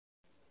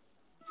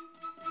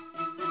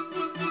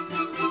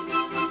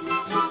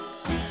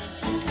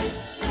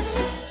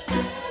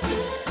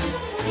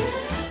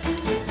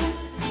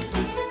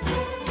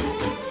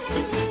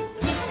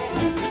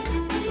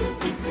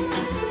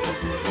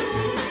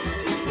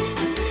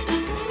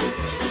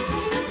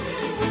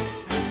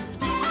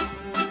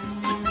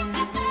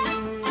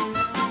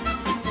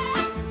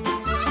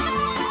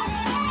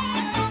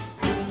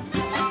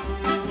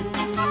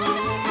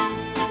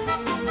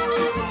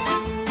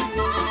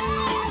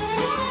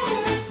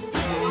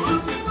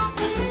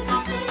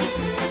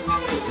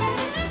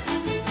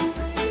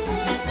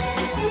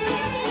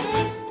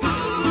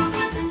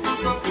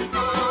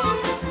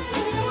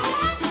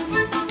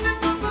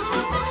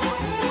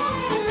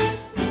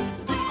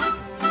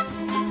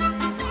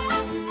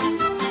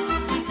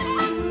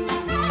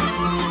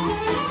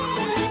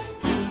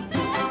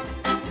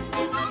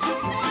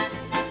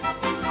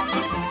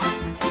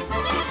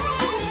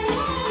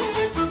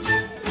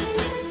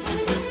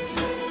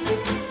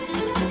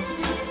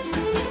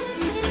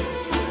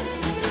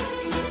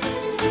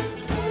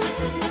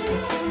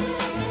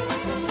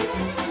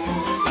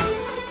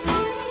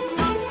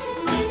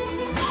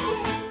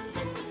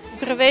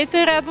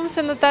Здравейте, радвам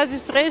се на тази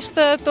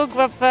среща тук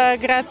в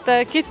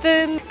град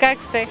Китен.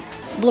 Как сте?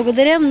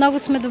 Благодаря, много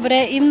сме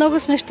добре и много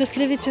сме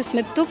щастливи, че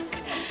сме тук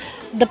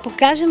да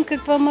покажем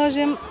какво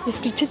можем.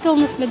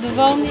 Изключително сме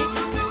доволни.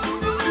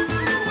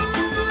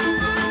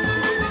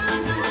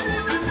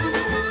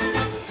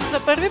 За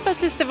първи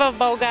път ли сте в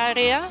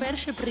България?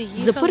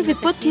 За първи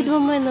път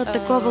идваме на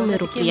такова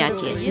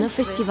мероприятие, на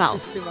фестивал.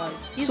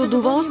 С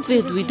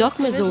удоволствие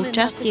дойдохме за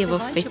участие в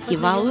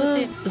фестивала,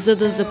 за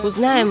да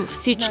запознаем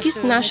всички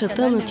с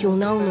нашата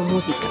национална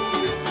музика.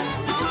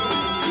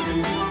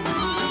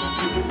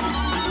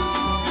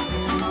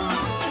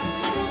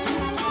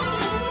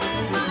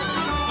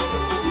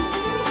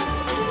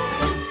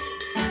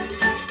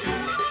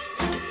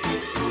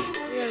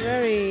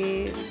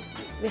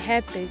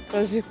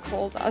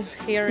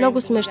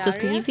 Много сме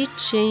щастливи,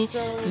 че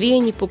вие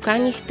ни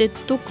поканихте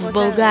тук в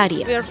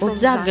България. От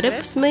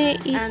Загреб сме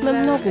и сме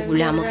много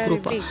голяма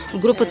група.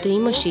 Групата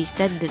има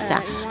 60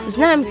 деца.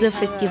 Знаем за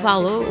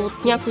фестивала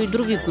от някои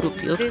други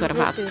групи от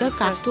Хърватска,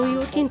 както и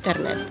от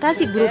интернет.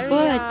 Тази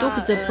група е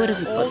тук за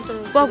първи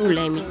път.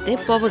 По-големите,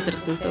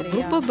 по-възрастната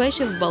група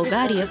беше в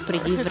България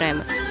преди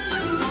време.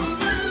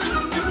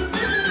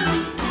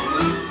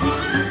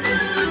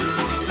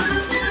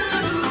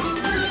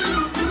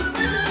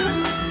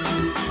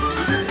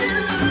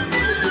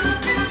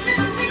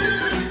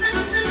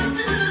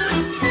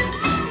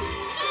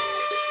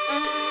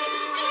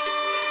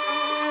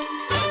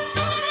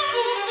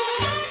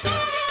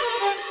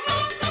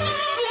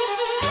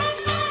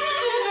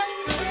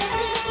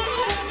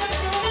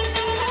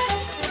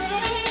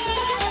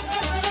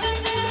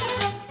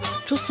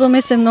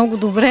 Чувстваме се много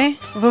добре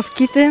в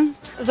Китен.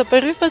 За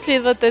първи път ли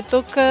идвате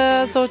тук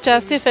за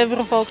участие в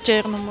Еврофолк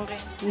Черно море?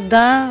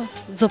 Да,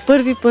 за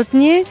първи път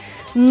ни,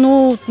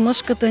 но от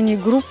мъжката ни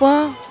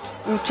група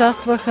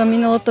участваха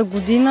миналата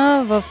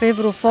година в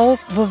Еврофолк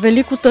в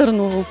Велико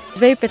Търново.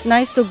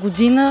 2015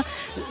 година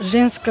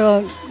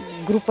женска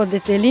група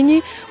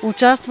Детелини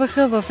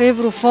участваха в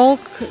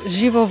Еврофолк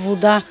Жива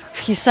вода в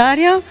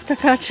Хисаря,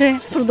 така че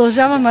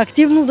продължаваме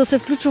активно да се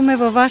включваме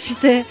във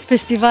вашите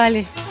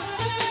фестивали.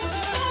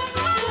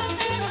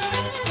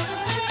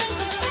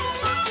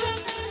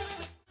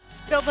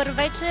 Добър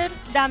вечер,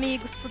 дами и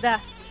господа!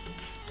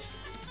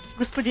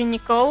 Господин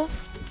Николов,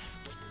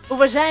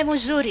 уважаемо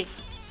жури,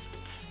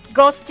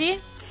 гости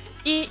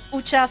и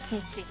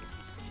участници!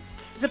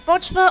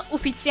 Започва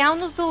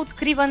официалното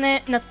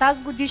откриване на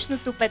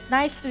тазгодишното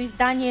 15-то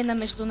издание на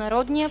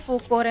Международния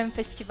фолклорен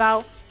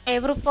фестивал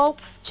Еврофолк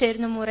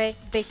Черно море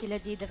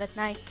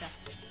 2019.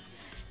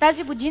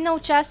 Тази година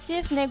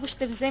участие в него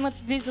ще вземат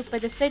близо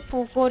 50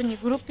 фолклорни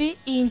групи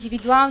и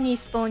индивидуални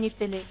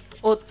изпълнители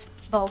от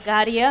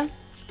България,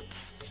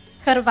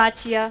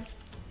 Хърватия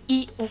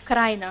и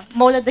Украйна.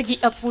 Моля да ги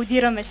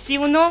аплодираме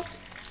силно.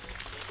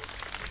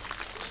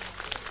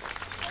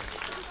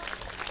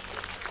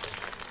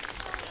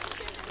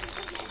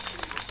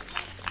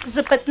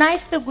 За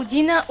 15-та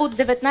година от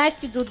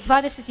 19 до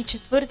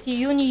 24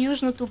 юни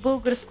Южното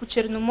българско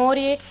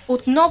Черноморие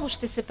отново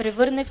ще се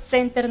превърне в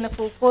център на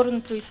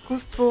фолклорното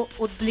изкуство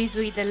от близо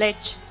и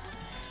далеч.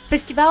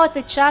 Фестивалът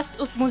е част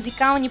от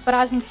музикални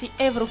празници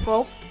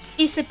Еврофолк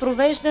и се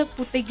провежда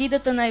под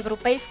егидата на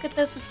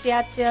Европейската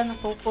асоциация на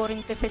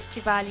фолклорните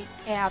фестивали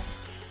ЕАФ.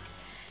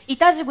 И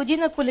тази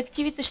година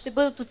колективите ще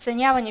бъдат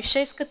оценявани в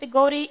 6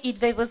 категории и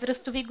 2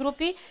 възрастови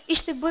групи и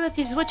ще бъдат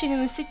излъчени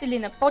носители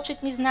на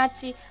почетни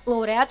знаци,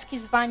 лауреатски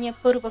звания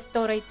първа,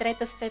 втора и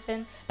трета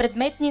степен,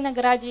 предметни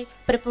награди,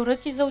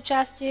 препоръки за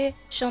участие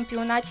в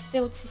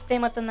шампионатите от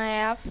системата на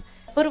ЕАФ,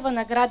 първа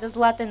награда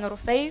Златен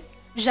Орфей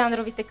в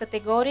жанровите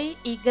категории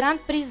и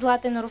гранд-при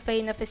Златен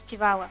Орфей на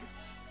фестивала.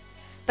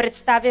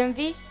 Представям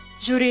ви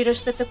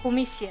журиращата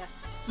комисия.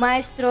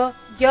 Маестро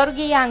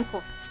Георги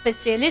Янков,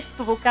 специалист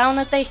по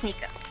вокална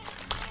техника.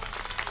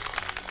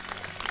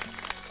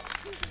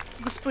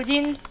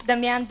 Господин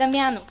Дамян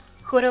Дамянов,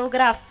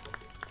 хореограф.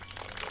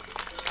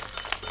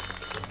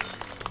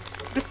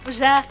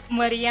 Госпожа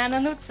Марияна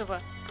Нуцова,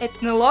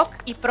 етнолог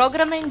и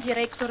програмен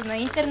директор на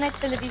интернет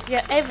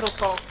телевизия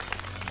Еврофолк.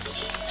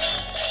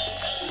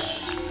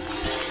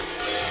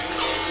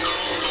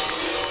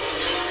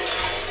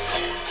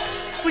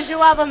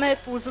 Пожелаваме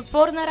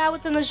ползотворна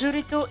работа на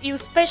журито и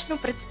успешно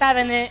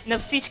представяне на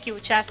всички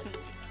участници.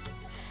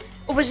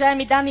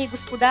 Уважаеми дами и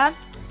господа,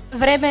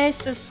 време е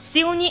с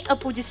силни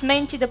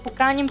аплодисменти да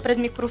поканим пред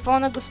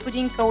микрофона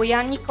господин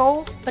Калоян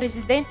Николов,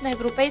 президент на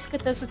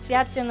Европейската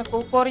асоциация на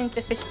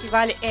фолклорните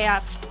фестивали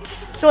ЕАФ.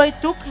 Той е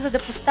тук, за да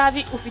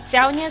постави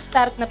официалния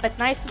старт на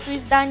 15-то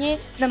издание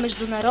на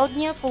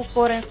Международния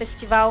фолклорен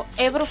фестивал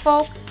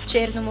Еврофолк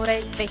Черно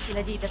море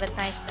 2019.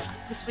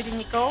 Господин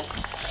Николов.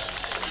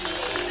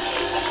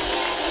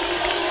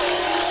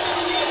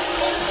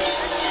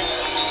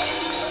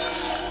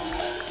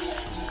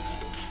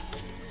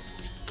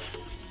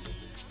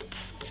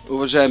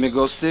 Уважаеми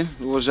гости,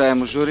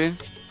 уважаемо жури,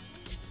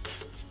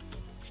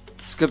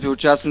 скъпи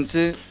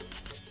участници,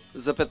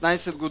 за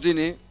 15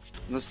 години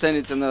на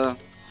сцените на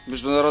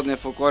Международния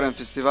фолклорен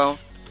фестивал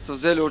са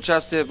взели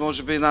участие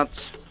може би над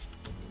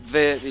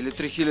 2 или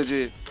 3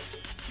 хиляди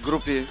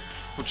групи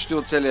почти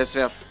от целия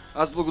свят.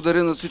 Аз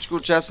благодаря на всички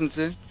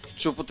участници,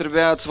 че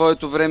употребяват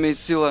своето време и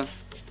сила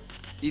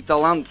и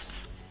талант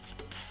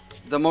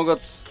да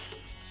могат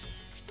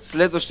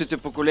следващите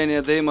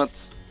поколения да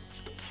имат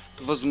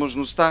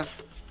възможността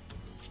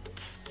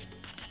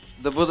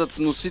да бъдат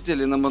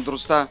носители на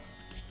мъдростта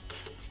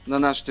на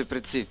нашите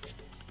предци.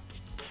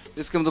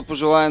 Искам да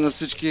пожелая на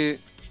всички,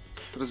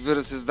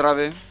 разбира се,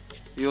 здраве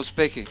и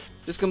успехи.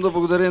 Искам да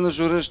благодаря на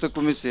журиращата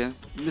комисия.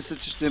 Мисля,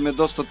 че ще им е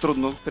доста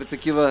трудно при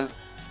такива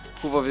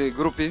хубави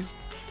групи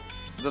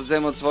да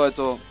вземат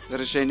своето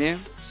решение.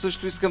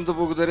 Също искам да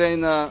благодаря и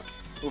на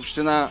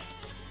община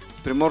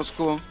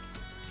Приморско,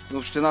 на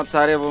община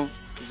Царево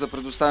за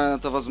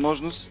предоставената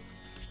възможност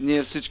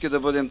ние всички да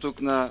бъдем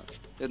тук на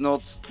едно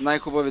от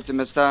най-хубавите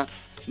места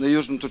на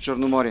Южното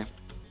Черноморие.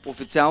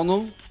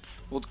 Официално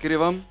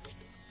откривам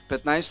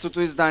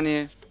 15-то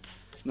издание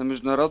на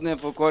Международния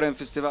фолклорен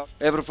фестивал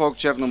Еврофолк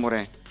Черно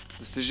море.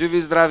 Да сте живи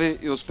и здрави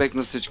и успех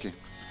на всички!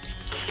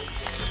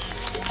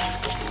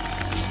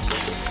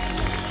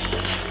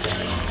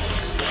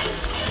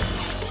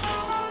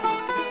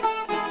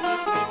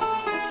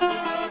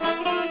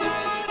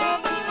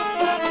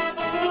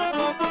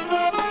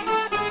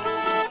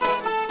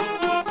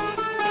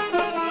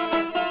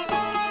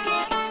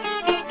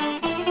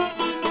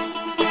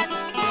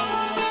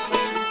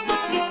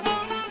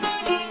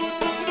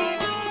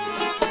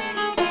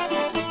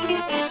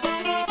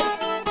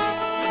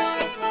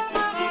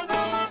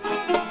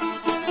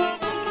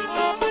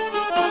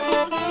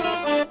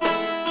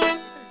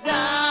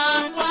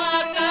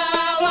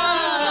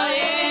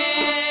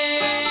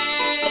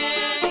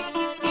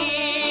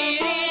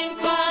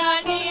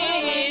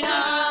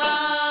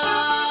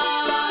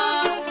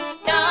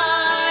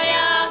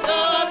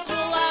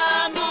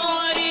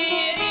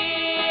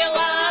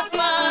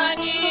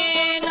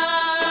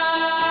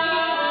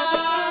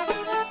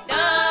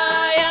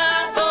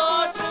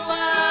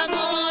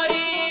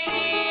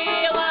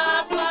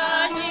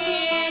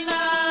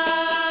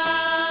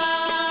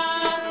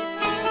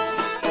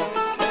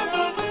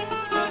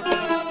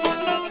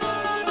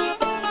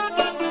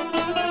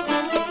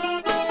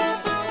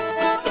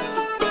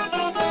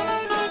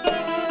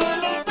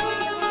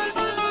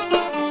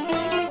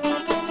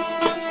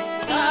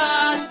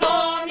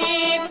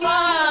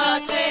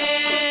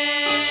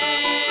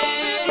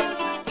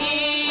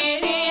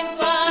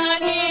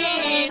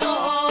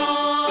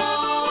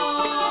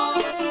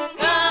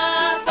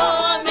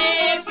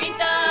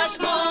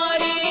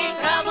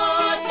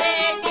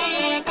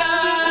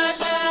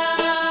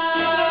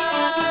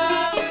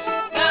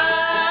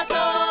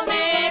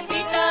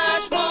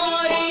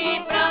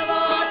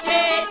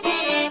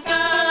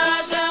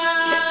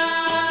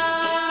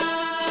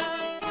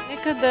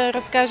 Да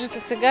разкажете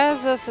сега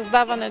за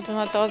създаването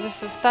на този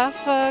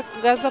състав.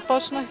 Кога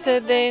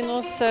започнахте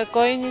дейност?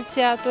 Кой е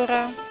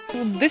инициатора?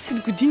 От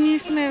 10 години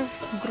сме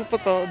в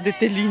групата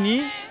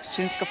Детелини,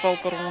 общинска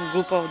фолклорна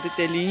група в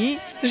Детелини.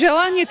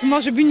 Желанието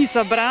може би ни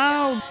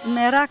събра.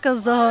 Мерака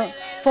за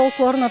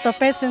фолклорната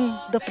песен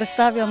да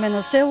представяме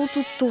на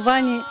селото, това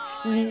ни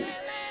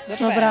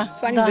събра.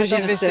 Това ни държи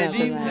на сцената.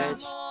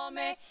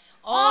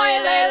 Ой,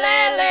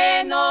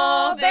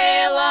 леле-лено,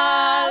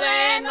 бела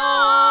лено,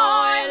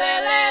 ой,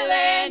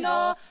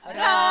 леле-лено,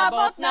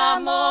 работна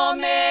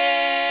моме.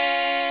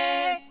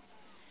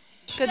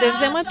 Къде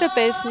вземате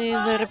песни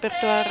за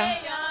репертуара?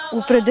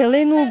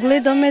 Определено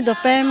гледаме да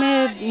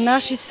пееме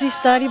наши си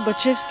стари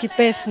бачевски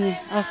песни,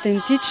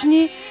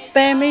 автентични,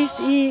 пееме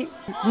и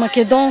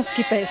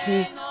македонски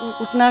песни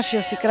от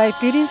нашия си край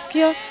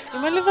Пиринския.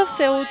 Има ли в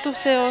селото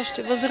все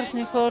още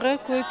възрастни хора,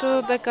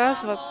 които да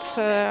казват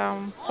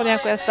по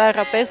някоя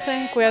стара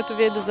песен, която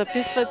вие да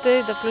записвате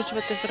и да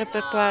включвате в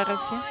репертуара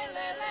си?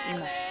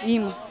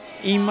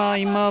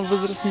 Има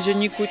възрастни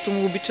жени, които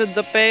му обичат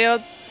да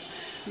пеят.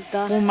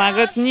 Да.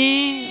 Помагат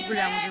ни.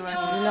 Голямо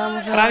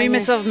желание. Правиме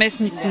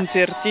съвместни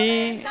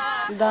концерти.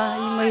 Да,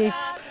 има и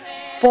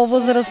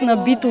по-възрастна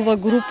битова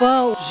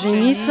група.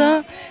 Жени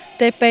са.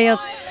 Те пеят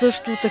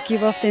също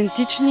такива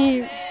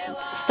автентични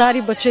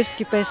стари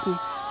бачевски песни.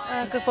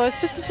 Какво е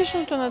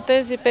специфичното на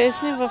тези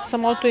песни в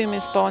самото им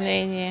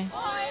изпълнение?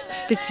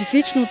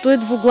 Специфичното е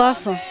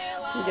двугласа.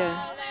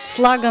 Да.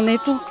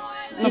 Слагането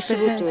на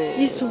Исовото е.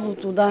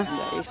 Исовото, да. Да,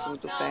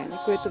 исовото пеене,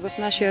 което в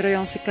нашия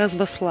район се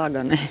казва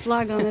слагане.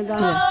 Слагане, да.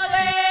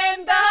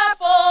 Голем да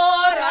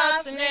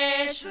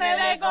пораснеш,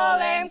 леле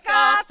голем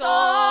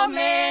като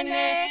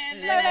мене,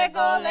 леле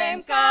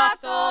голем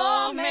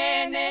като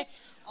мене.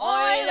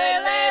 Ой,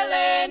 леле,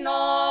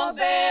 лено,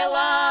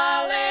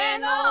 бела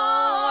лено,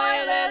 ой,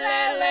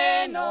 леле,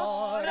 лено,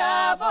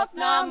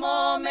 работна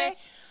моме.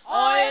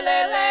 Ой,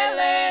 леле,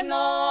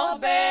 лено,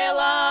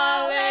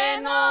 бела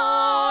лено,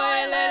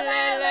 ой,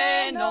 леле,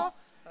 лено,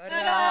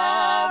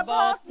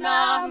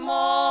 работна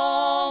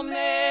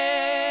моме.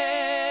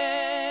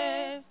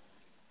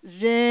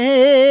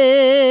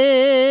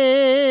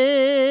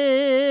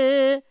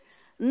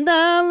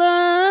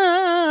 Далай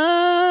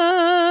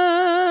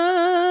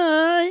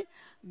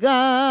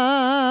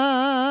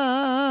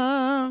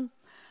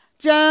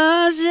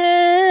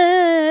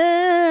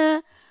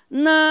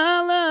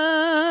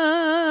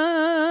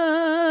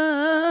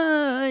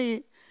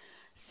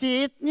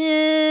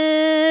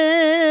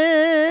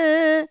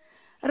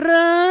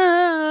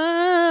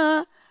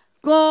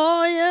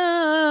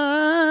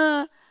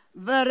коя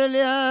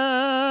върляши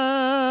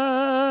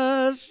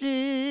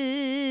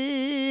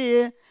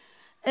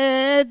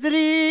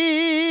едри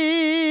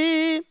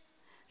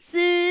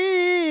си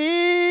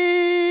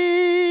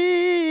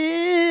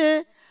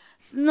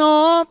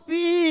снопи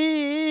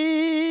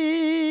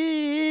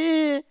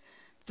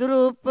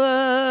трупаши.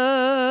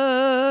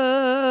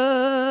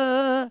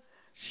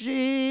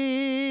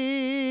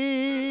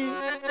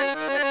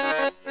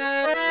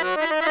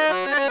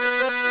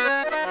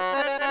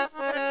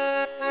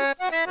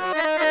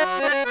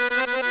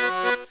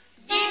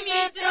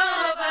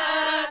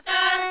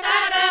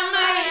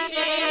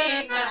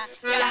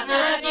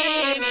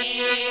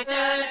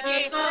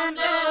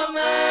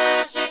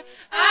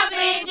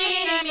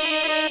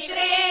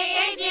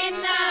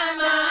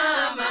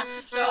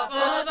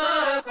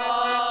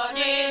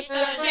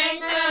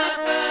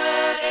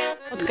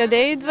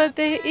 Откъде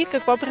идвате и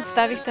какво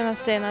представихте на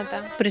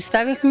сцената?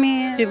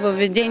 Представихме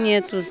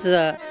въведението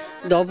за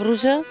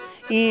Добружа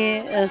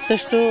и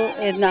също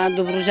една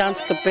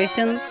добружанска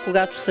песен,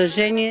 когато са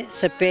жени,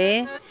 се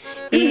пее,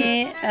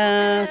 и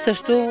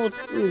също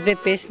две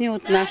песни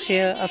от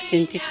нашия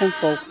автентичен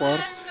фолклор,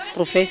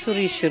 Професор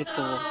и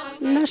Ширково.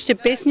 Нашите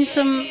песни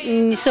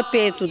не се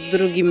пеят от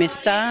други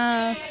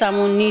места,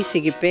 само ние се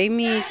ги пеем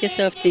и те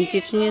са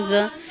автентични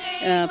за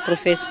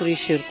Професор и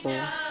Ширково.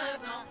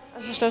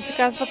 Защо се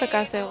казва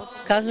така селото?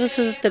 Казва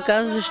се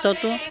така,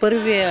 защото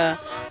първият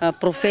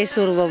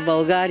професор в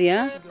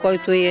България,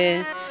 който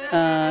е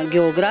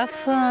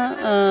географ,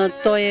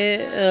 той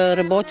е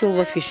работил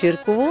в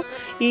Иширково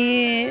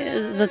и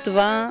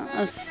затова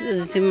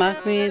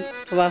вземахме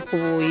това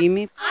хубаво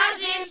име.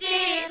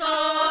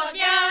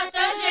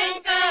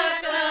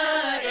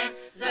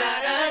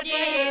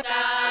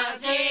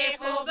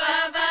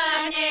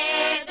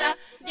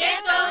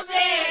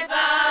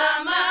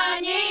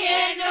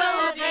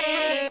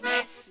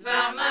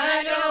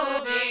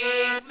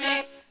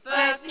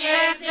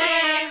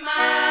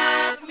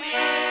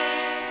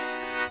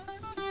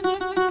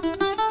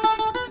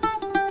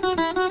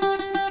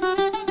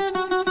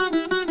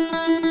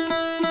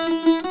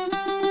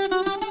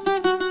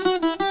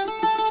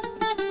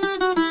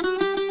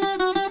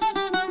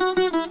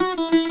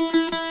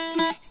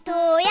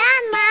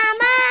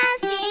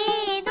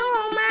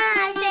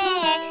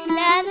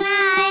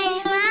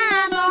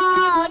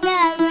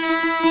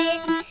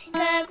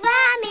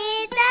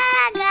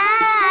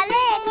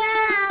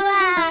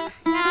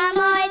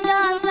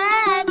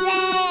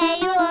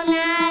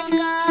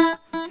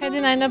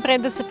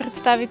 Най-напред да се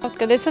представите.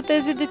 Откъде са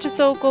тези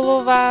дечица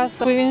около вас?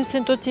 Кои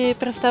институции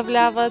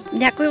представляват?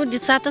 Някои от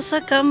децата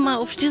са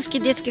към Общински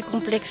детски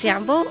комплекс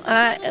Ямбол,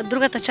 а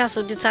другата част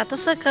от децата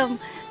са към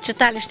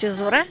читалище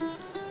Зора,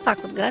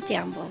 пак от град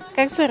Ямбол.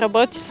 Как се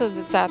работи с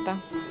децата?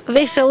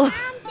 Весело.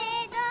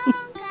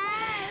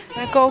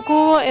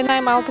 Колко е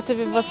най-малката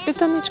ви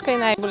възпитаничка и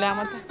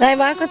най-голямата?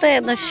 Най-малката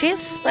е на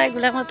 6,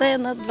 най-голямата е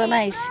на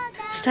 12.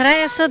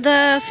 Старая се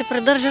да се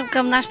придържам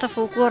към нашата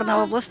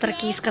фолклорна област,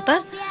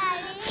 Тракийската.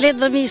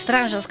 Следваме и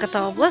Странджанската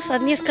област, а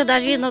днеска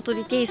даже едното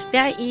дете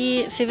изпя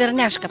и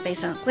северняшка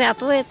песен,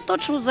 която е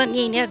точно за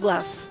нейния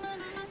глас.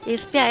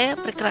 Изпя я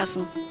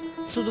прекрасно.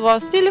 С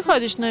удоволствие ли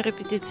ходиш на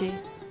репетиции?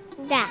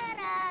 Да.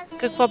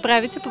 Какво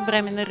правите по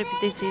време на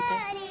репетициите?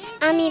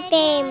 Ами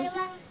пеем.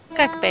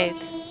 Как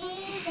пеете?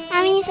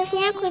 Ами с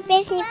някои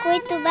песни,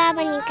 които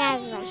баба ни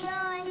казва.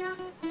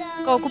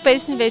 Колко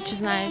песни вече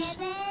знаеш?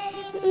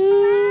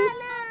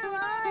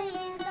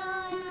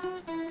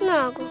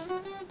 Много.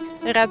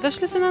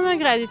 Радваш ли се на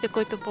наградите,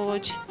 които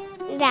получи?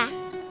 Да.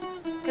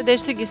 Къде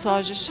ще ги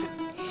сложиш?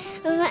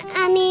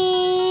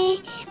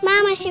 Ами,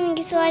 мама ще ми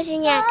ги сложи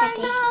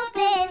някъде.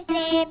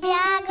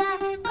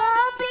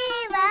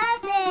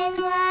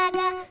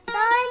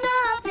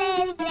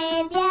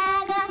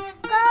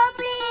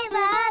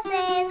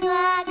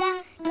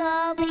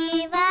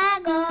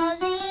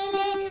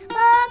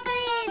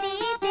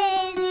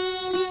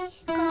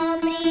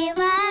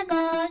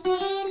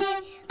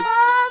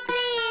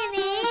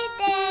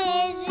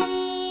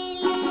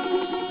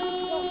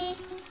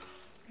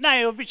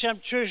 Най-обичам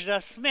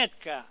чужда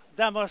сметка,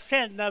 да му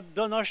седна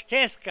до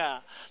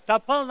нощеска, та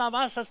пълна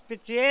маса с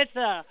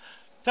питиета,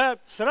 та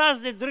с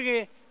разни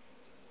други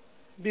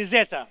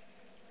бизета.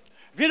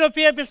 Вино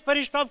пие без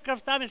пари, щом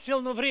кръвта ми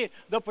силно ври,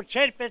 да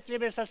почерпят ли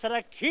ме с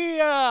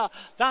ракия,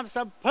 там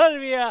съм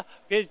първия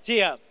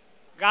петия.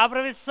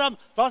 Габравиц съм,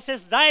 то се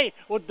знай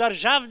от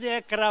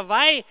държавния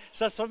кравай,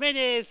 с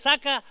умение и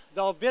сака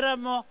да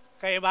обирам му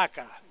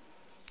каймака.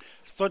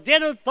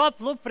 Студено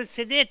топло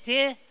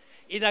преценете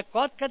и на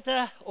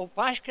котката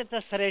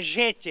опашката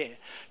срежете,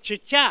 че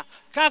тя,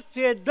 както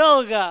е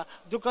дълга,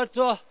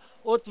 докато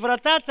от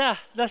вратата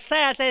на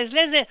стаята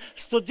излезе,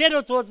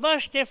 студеното отвън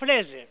ще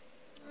влезе.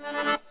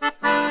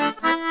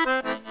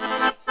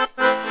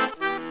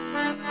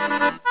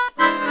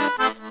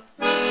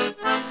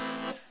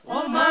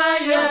 О,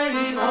 Майя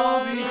и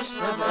обич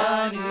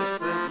събрани в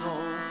едно,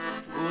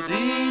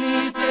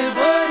 годините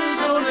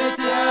бързо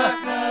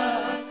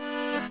летяха,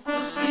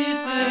 косите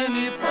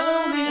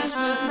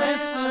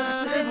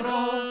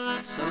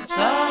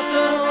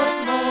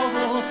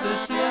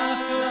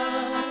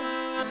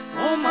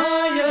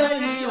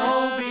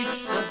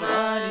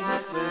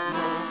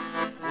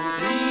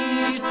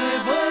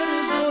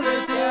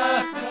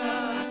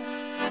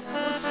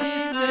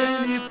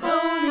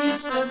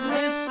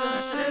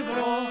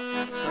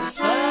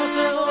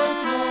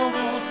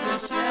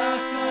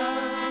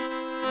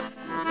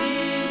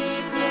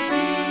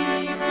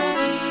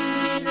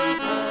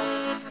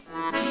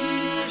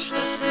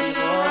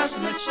аз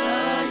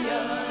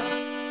мечтая,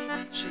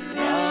 че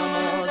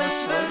няма да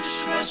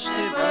свършва, ще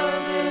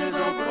бъде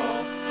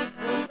добро,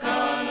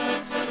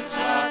 вулканът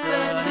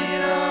сърцата ни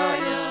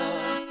рая.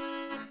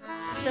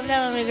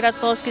 Представляваме град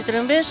Полски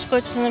Тръмбеш,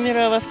 който се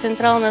намира в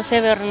централна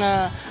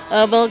северна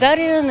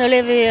България, на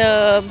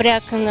левия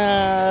бряг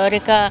на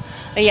река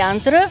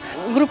Янтра.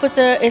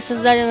 Групата е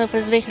създадена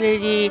през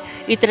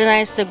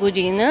 2013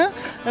 година.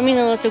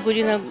 Миналата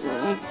година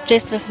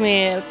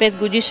чествахме 5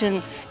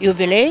 годишен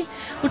юбилей.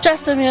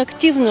 Участваме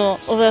активно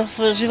в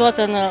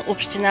живота на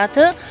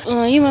общината.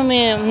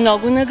 Имаме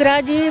много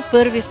награди,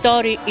 първи,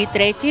 втори и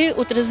трети,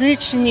 от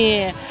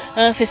различни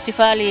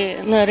фестивали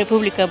на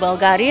Република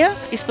България.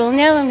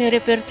 Изпълняваме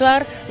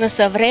репертуар на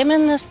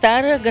съвременна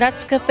стара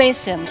градска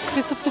песен.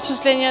 Какви са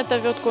впечатленията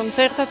ви от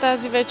концерта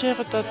тази вечер,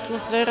 от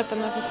атмосферата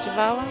на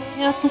фестивала?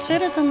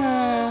 Атмосферата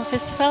на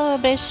фестивала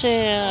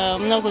беше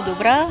много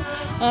добра.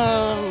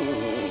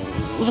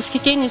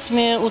 Възхитени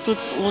сме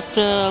от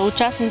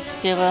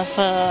участниците в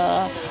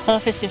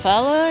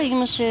фестивала.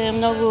 Имаше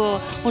много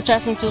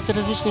участници от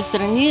различни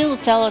страни, от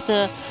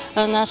цялата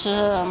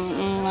наша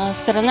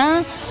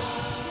страна.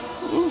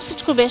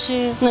 Всичко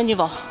беше на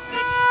ниво.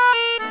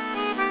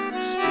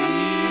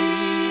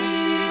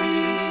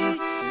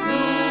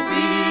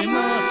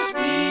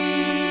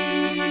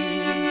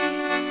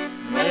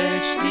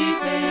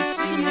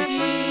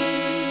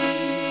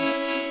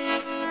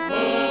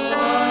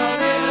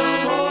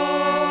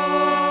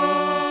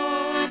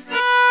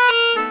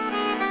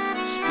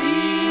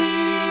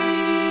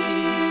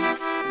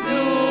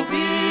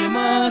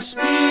 Спи,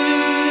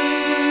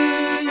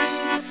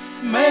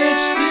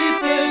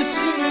 мечтите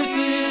си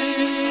лети,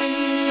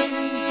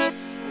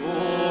 о,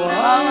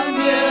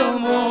 ангел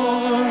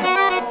мой.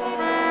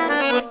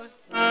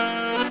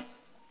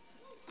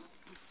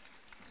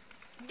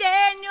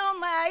 Деню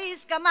ма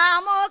иска,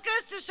 мамо,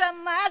 кръстюша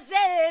ма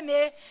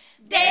вземе.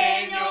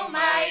 Деню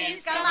ма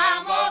иска,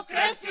 мамо,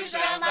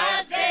 кръстюша ма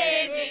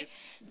вземе.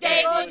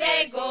 Дего,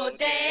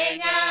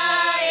 деня,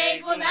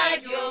 его на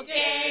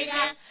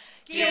дюкеня.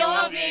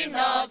 Кило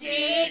вино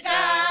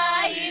вдига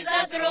и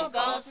за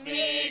друго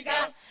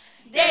смига.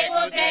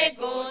 Дего,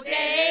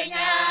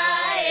 деня,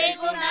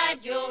 его на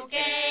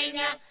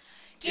дюкеня.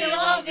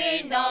 Кило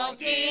вино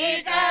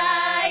вдига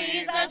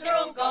и за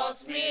друго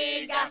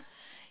смига.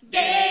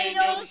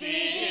 Деню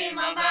си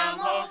има,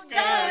 мамо,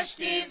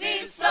 къщи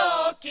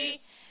високи.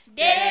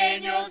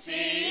 Деню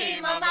си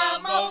има,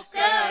 мамо,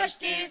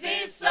 къщи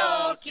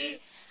високи.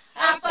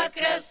 А пък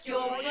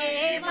Кръстю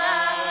има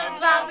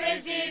 2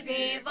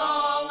 брезиви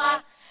вола,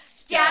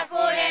 с тях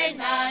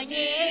орена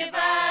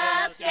нива,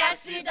 с тях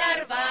си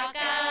дърва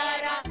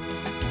кара.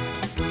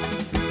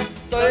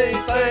 Тъй,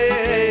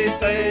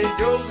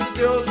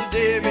 дюз,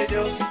 диви,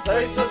 дюз,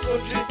 тъй са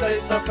сучи,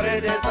 тъй са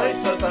преди, тъй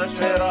са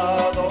тъче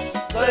радо.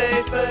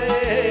 Тъй,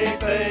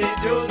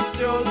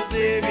 дюз,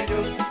 диви,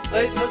 дюз,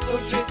 тъй са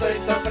сучи, тъй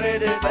са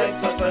преди, тъй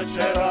са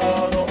тъче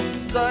радо.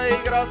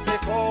 Заигра се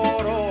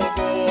хоро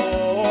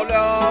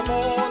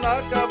голямо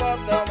на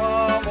кабата,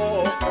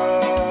 мамо,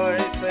 край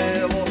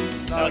село.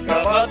 На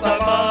кабата,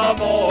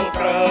 мамо,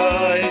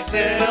 край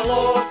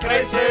село,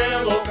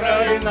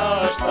 край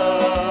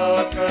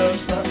нашата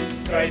къща.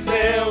 Край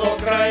село,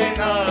 край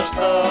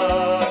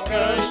нашата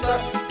къща,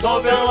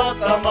 до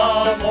белата,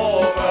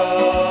 мамо,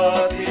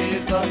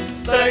 вратица.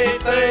 Тъй,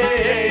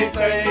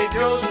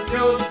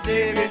 дюз,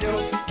 диви,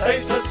 дюз,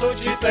 тъй са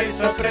сучи, тъй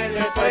са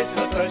преди, тъй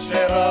са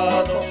тъче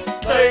радо.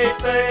 Тъй,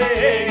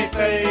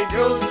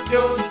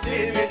 дюз,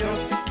 диви, дюз,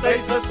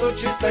 тъй са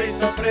сучи, тъй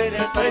са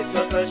преди, тъй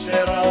са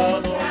тъче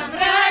радо.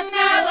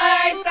 Мръкнала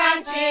и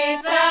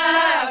станчица,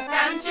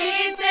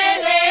 станчице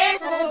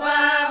леко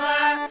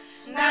баба,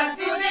 на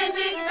студен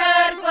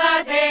бистър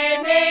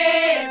кладене,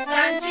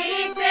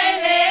 станчице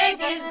лек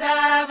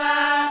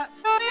издава.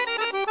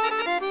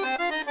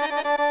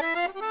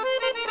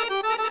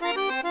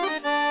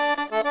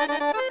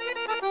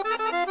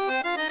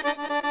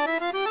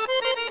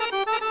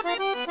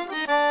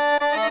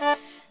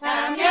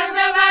 Там я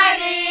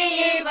завари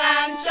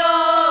Иванчо,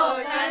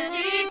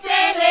 станчице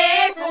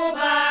леко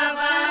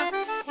баба,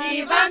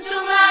 Иванчо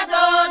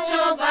младо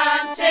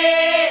чобанче,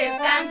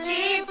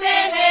 станчице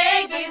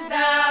лек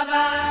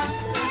издава.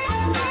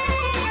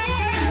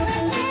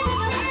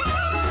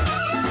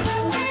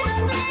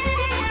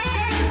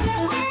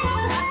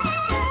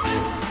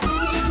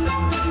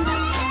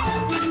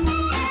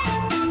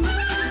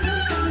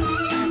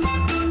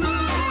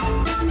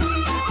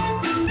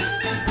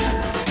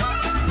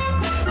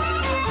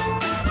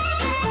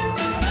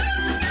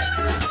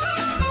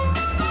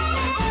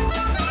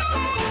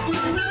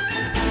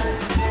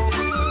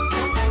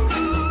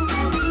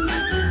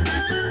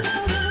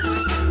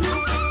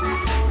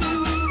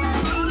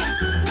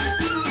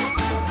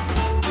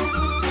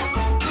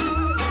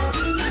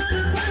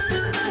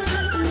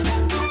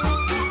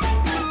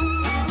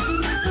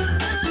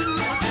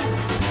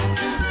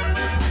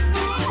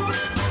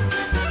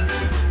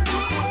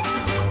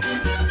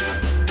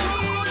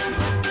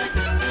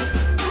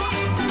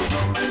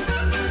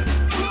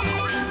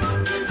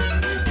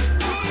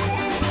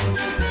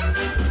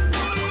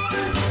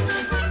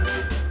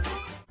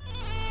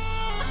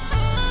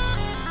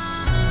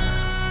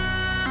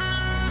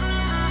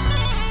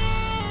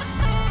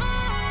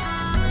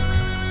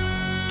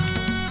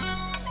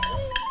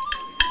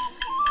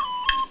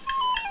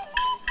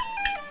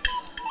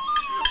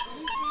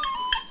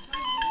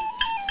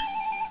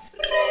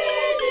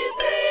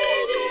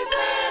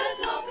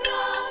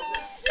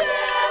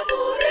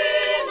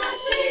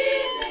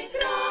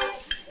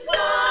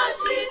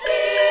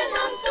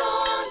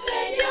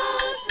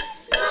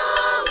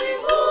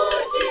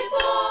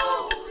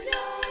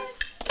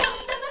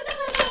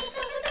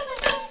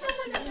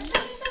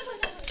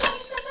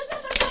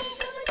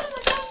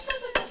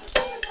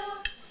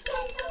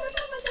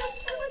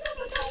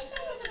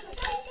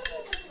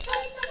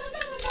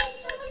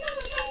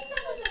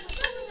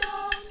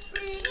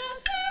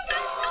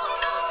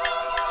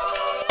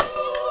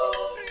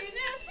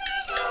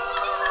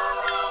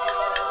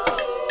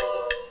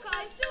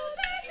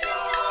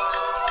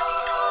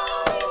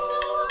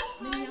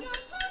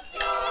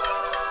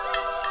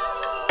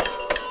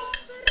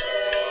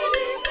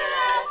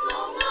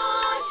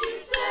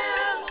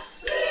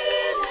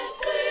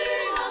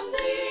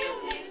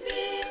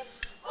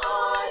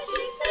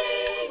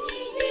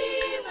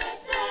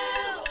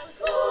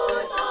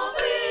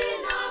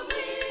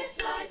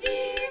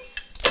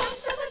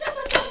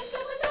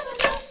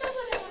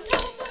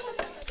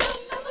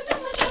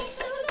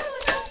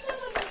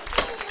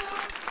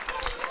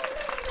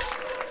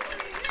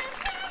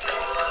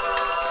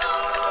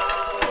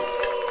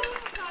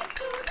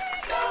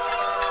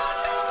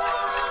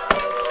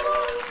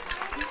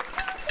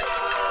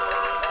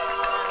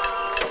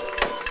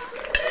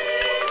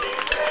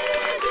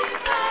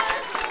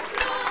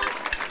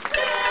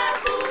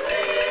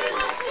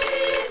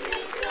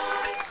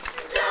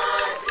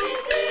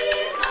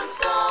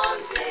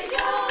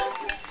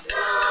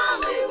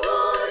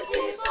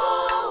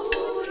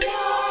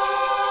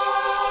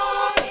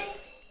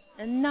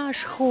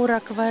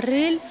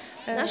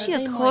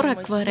 Нашият хор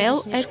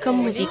Акварел е към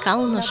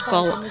музикална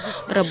школа.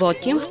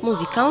 Работим в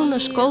музикална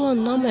школа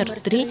номер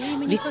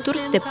 3 Виктор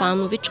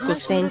Степанович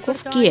Косенко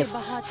в Киев.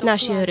 В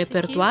нашия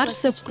репертуар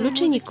са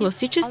включени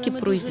класически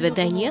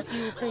произведения,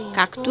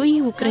 както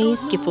и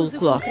украински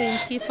фолклор.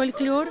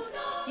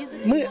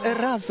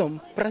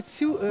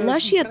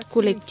 Нашият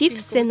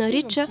колектив се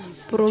нарича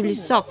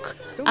Пролисок.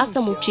 Аз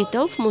съм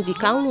учител в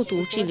музикалното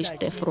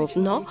училище в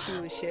Ровно,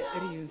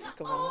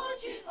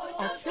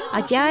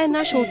 а тя е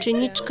наша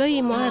ученичка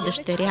и моя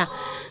дъщеря.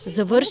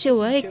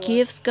 Завършила е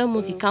Киевска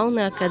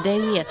музикална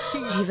академия.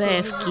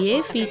 Живее в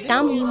Киев и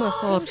там има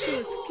хор.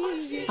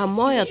 А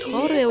моят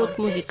хор е от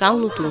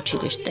музикалното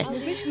училище.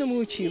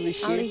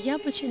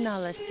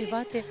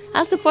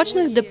 Аз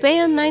започнах да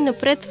пея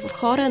най-напред в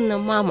хора на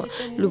мама.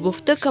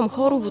 Любовта към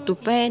хоровото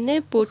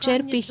пеене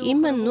почерпих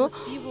именно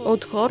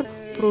от хор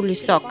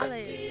Пролисок.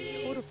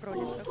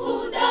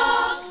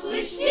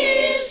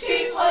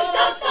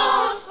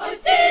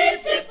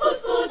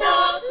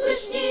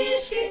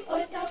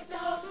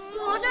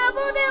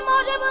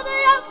 Може буде,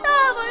 як та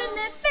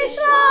вольне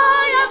пішла,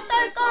 як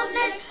той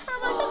конець, а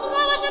ваша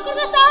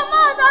курка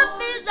сама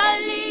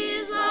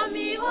залізла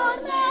мій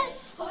горнець.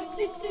 Ой,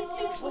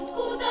 ціп-ціп-ціп,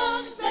 куди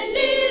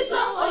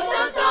залізла, ой,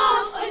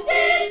 так-так, ой,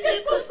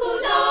 ціп-ціп,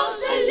 куди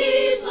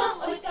залізла,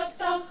 ой,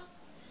 так-так.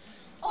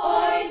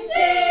 Ой,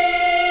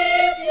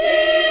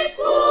 ціп-ціп,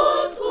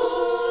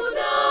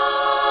 куди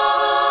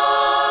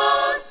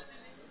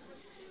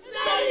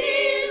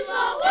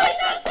залізла, ой,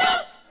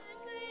 так-так.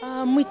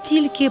 Ми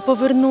тільки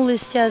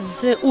повернулися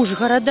з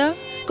Ужгорода.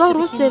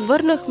 Скоро се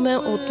върнахме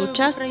от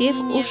участие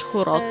в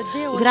Ужгород,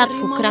 град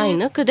в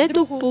Украйна,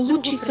 където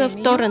получиха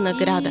втора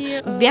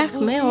награда.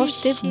 Бяхме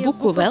още в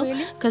Буковел,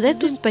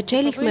 където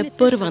спечелихме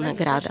първа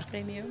награда.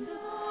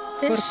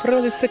 Хор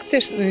Пролисок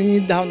теж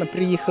недавно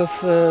приїхав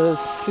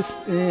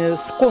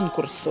з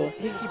конкурсу.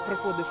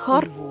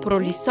 Хор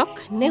Пролисок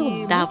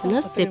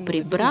неотдавна се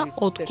прибра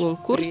от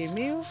конкурс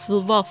в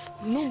Лвов.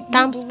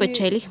 Там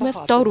спечелихме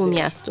второ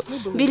място.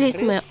 Били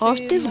сме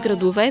още в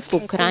градове в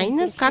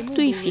Украйна,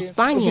 както и в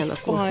Испания на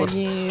конкурс.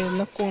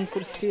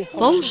 В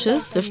Полша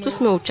също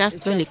сме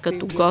участвали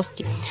като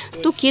гости.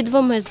 Тук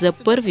идваме за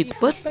първи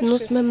път, но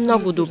сме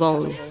много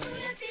доволни.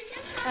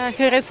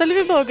 Хареса ли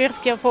ви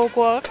българския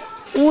фолклор?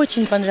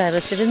 Очень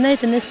понравился. Вы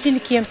знаете,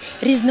 настолько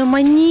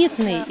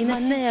різноманітний і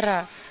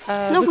манера.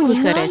 Много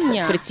ни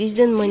хареса.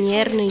 Прецизен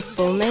маниер на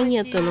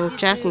изпълненията на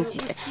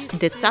участниците.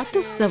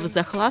 Децата са в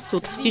захлас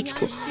от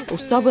всичко,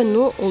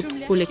 особено от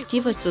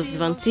колектива с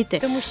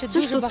звънците.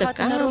 Също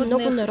така,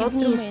 много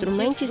народни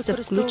инструменти са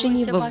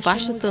включени във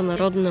вашата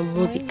народна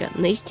музика.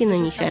 Наистина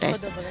ни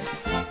хареса.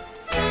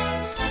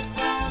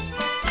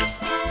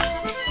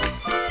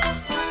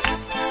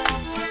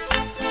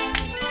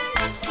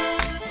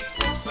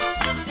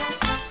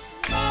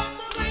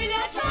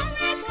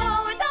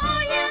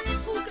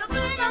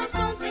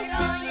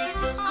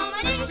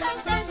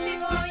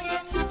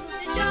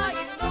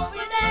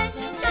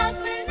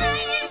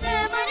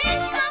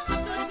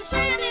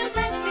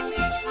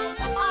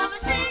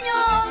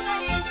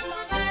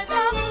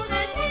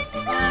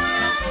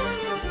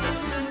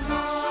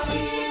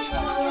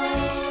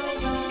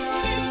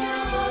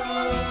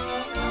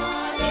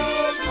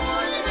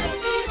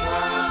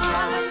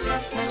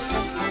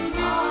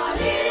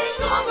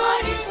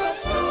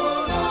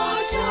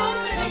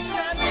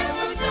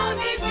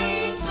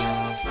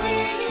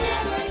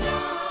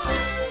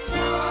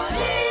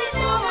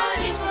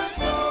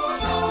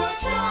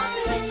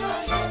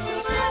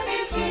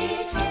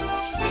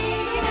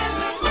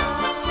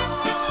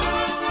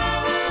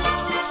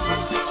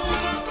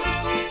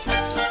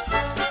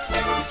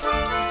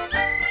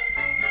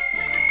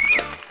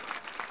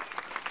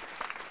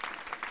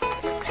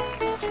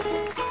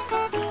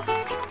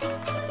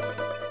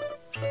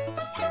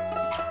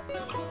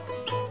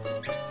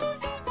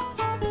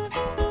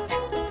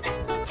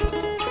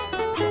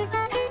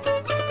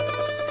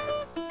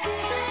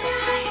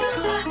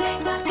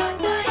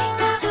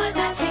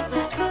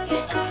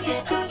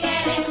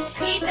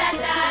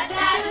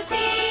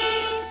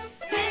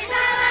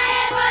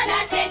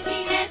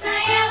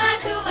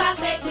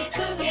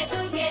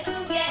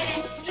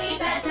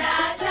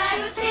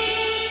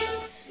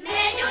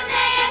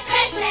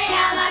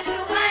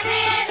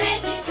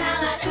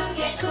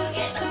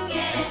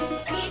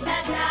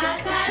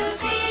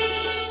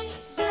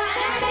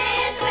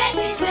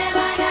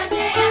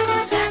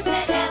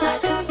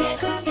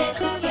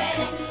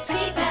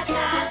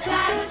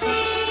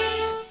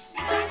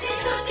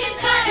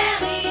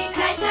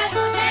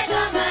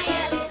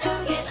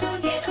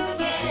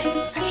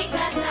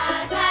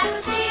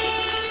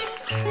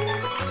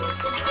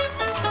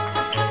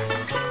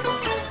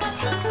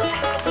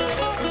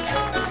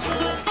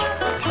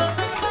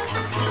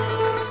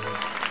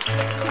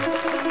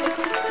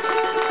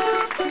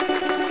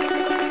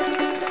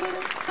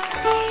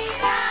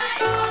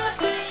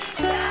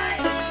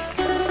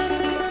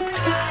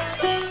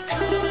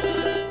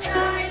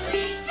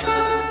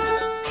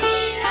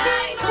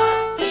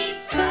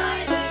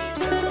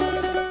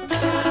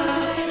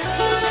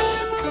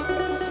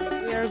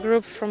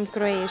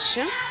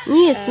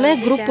 Ние сме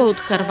група от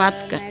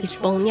Хърватска.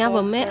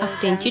 Изпълняваме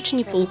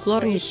автентични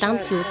фолклорни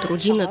танци от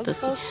родината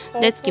си,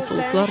 детски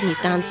фолклорни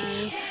танци.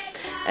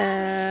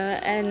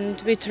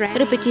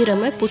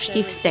 Репетираме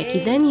почти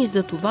всеки ден и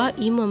за това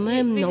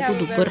имаме много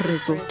добър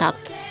резултат.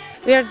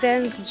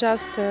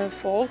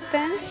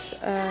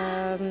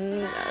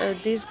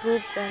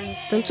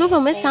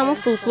 Танцуваме само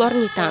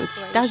фолклорни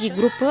танци. Тази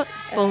група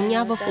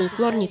изпълнява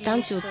фолклорни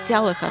танци от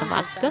цяла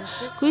Хърватска,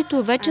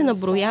 които вече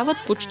наброяват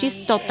почти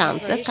 100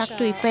 танца,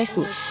 както и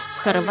песни. В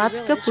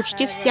Хърватска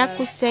почти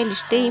всяко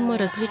селище има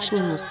различни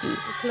носии.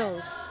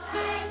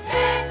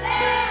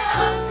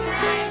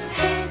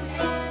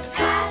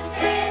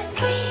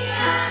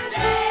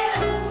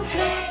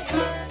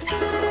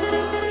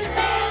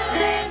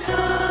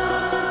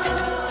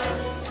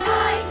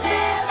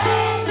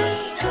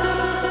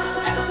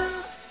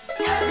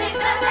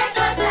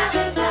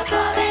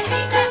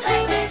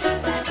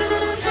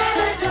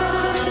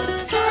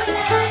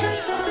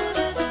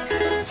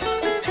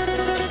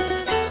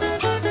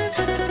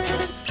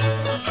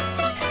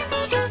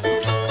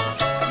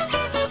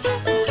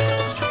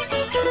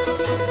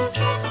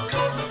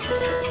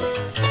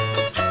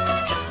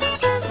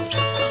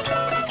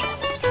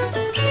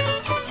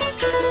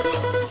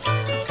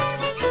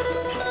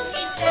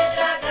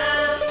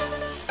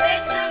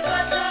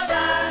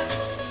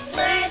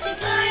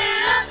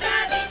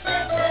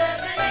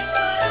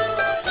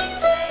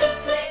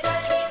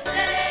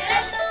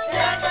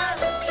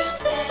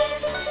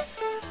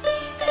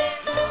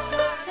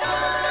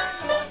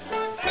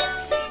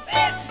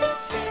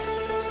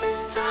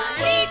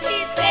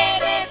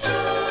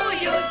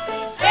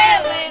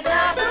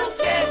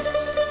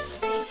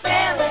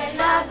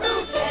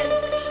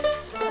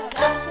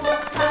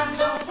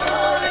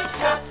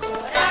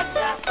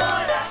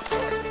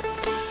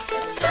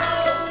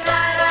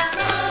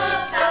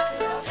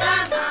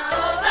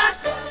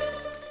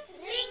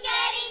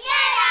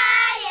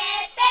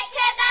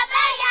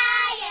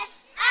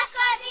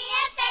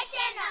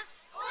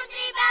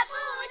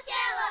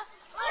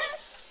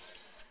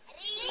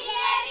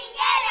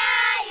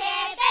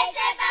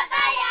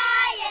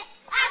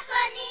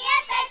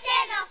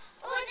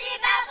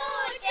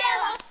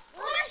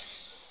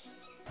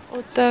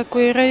 От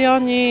кои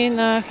райони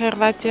на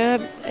Хърватия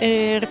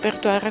е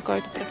репертуара,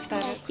 който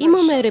представят?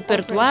 Имаме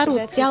репертуар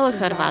от цяла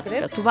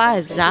Хърватска. Това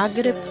е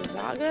Загреб,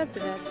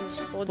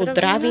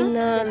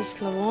 Подравина,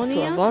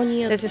 Славония,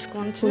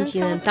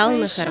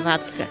 континентална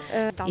Хърватска,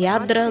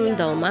 Ядран,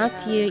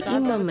 Далмация,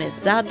 имаме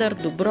Задар,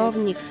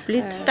 Дубровник,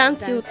 Сплит,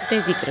 танци от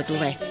тези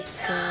градове.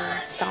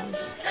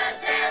 Pasam,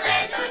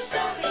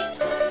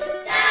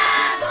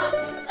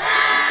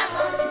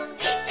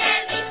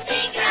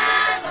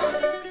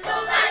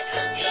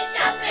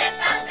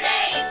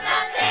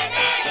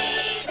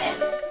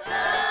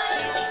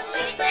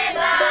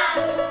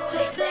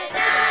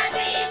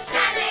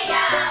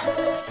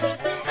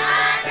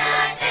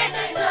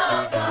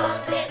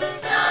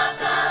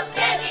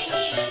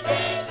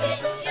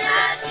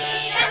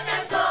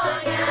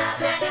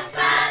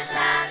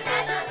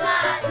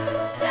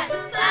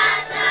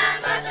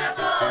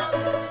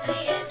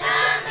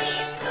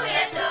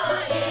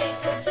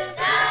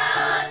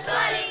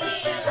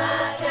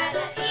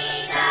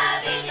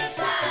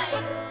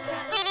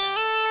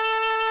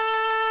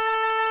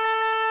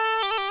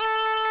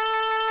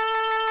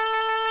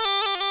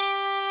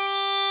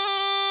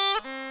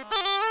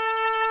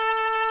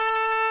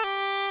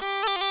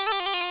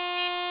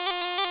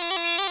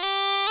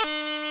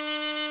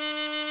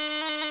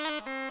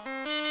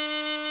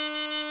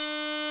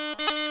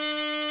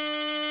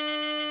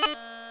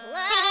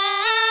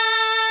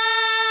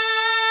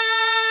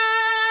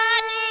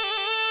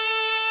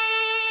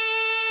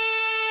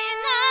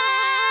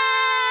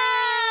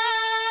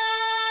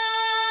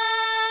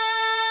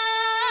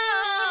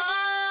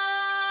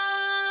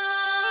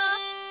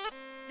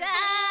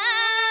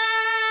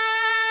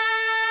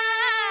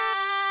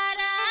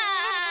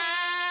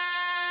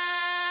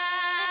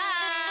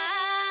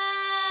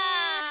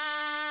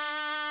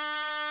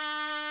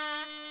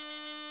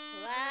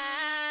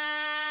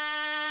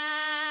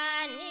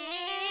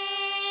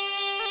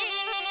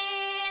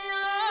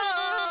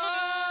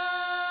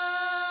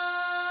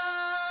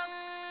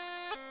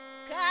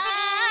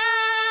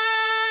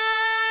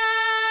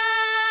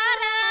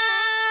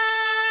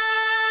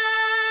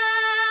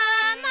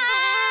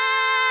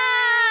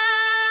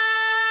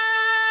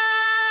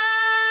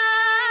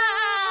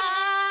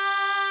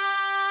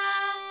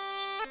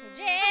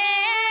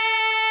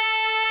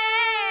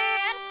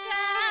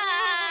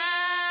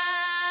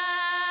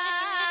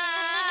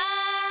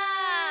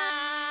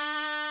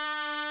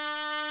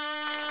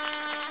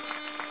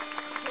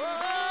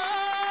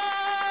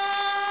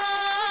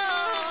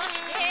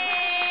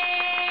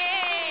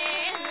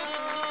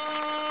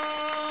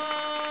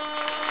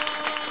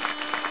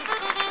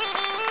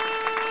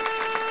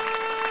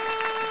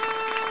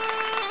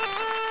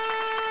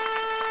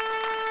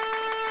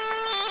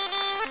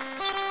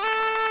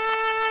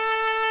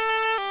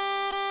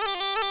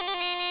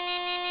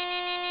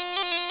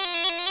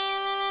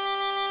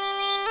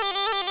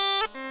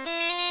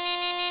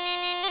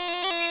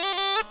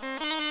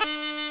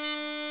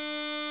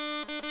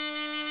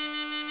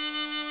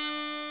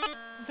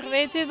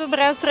 Здравейте и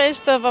добра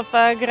среща в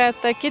град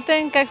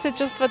Китен. Как се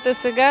чувствате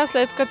сега,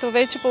 след като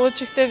вече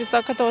получихте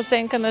високата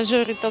оценка на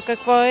журито?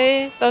 Какво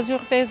е този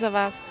Орфей за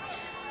вас?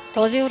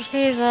 Този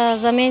Орфей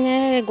за мен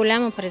е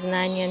голямо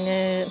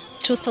признание.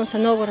 Чувствам се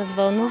много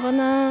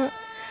развълнувана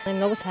и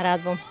много се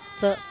радвам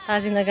за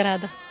тази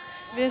награда.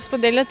 Вие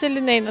споделяте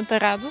ли нейната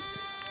радост?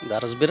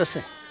 Да, разбира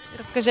се.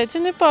 Разкажете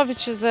ни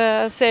повече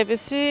за себе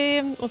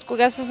си. От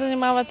кога се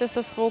занимавате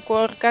с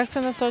фолклор? Как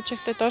се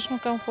насочихте точно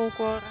към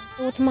фолклора?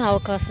 От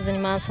малка се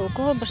занимавам с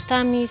фолклор.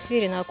 Баща ми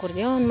свири на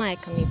акордеон,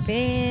 майка ми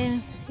пее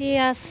и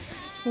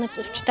аз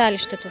в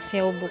читалището в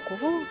село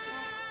Буково.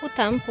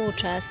 Оттам по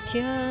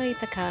участия и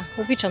така.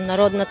 Обичам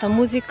народната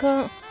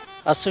музика.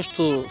 Аз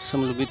също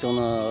съм любител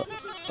на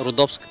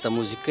родопската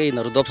музика и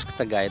на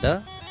родопската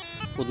гайда.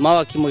 От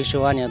малък имах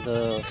желание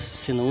да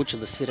се науча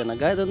да свиря на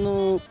гайда,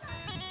 но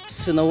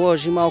се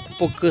наложи малко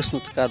по-късно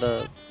така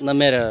да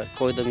намеря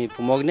кой да ми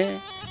помогне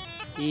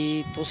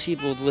и то си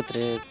идва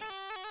отвътре.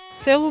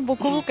 Село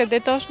Буково, къде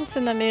точно се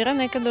намира?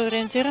 Нека да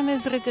ориентираме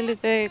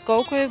зрителите.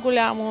 Колко е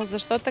голямо?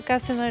 Защо така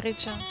се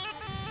нарича?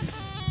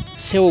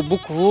 Село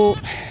Буково,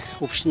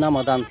 община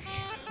Мадан,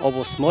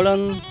 област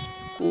Смолян,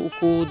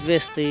 около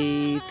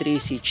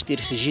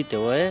 230-40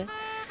 жителя е,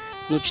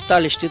 но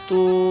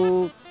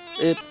читалището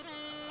е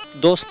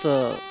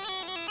доста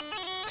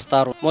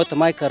старо. Моята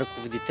майка е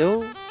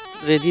ръководител.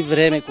 Преди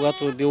време,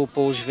 когато е било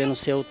по-оживено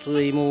селото,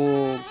 е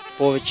имало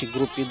повече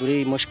групи, дори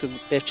и мъжка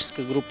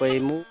певческа група е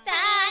имало.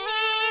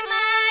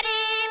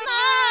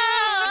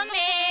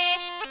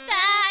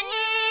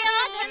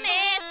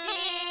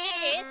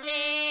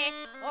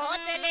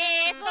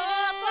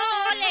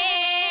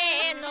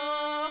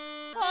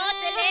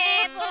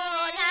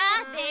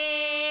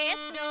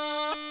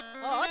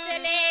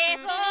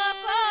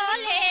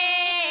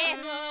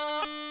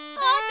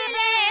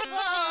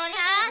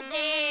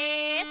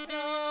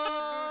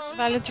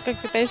 Валя, че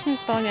какви песни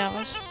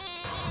изпълняваш?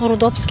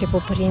 Родопски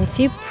по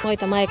принцип.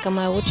 Моята майка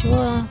ме е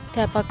учила,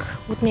 тя пак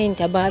от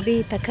нейните баби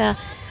и така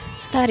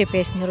стари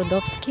песни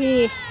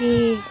родопски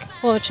и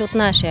повече от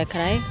нашия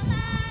край.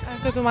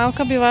 А като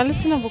малка била ли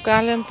си на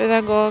вокален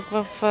педагог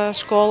в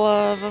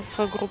школа,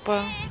 в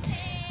група?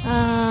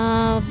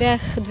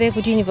 Бях 2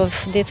 години в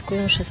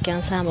детско-юношески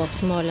ансамбъл в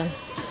Смолян.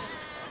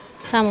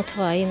 Само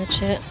това,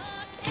 иначе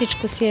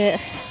всичко си е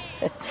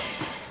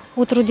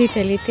от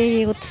родителите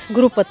и от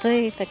групата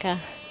и така.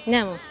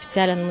 Нямам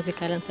специален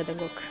музикален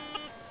педагог.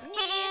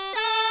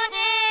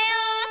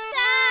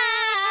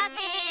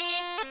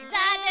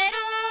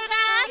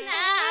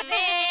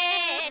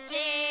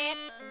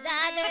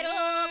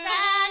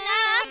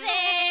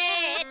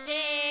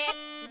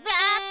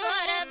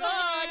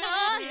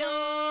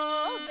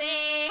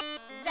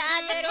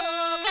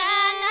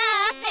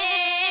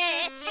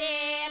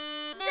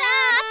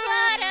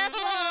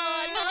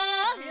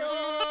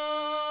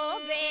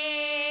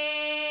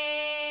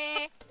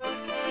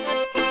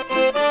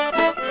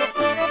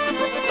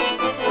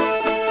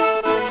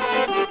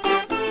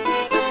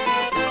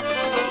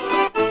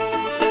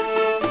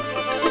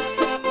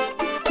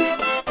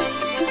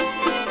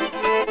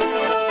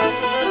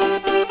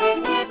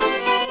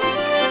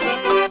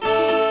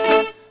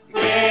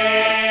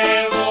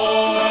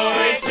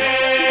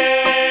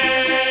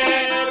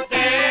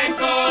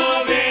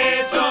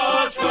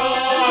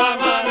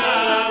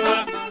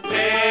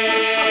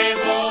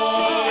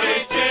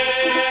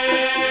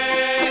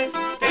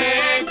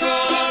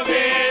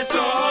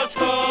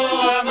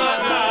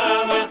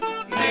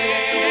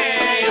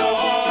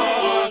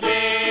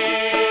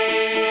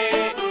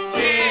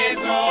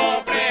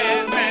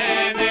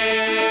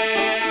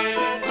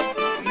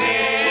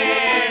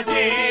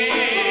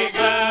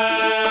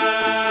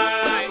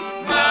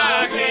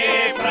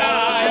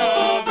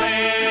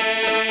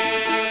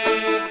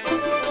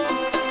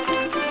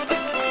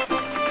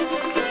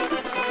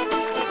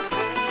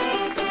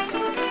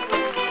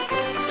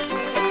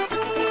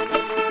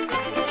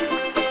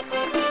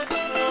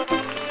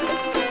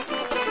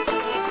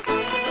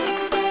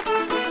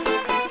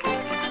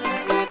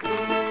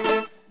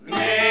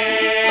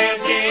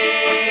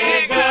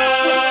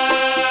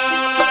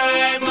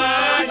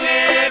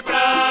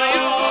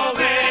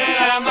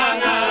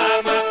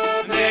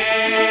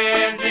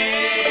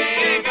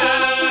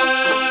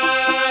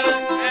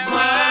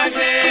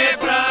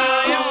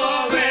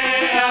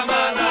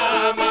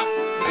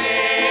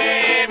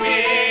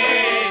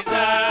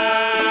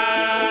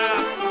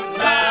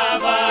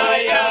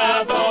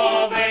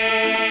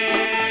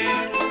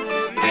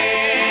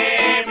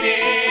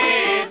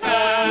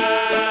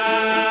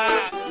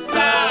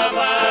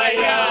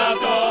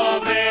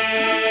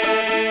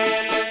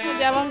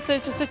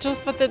 Че се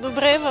чувствате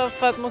добре в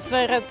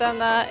атмосферата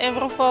на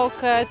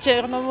Еврофолк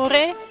Черно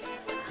море.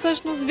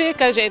 Всъщност, вие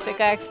кажете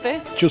как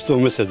сте.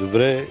 Чувстваме се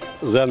добре,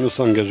 заедно с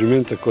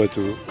ангажимента,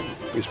 който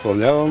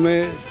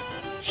изпълняваме,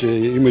 че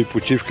има и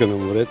почивка на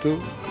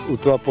морето.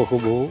 От това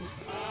по-хубаво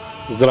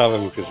здраве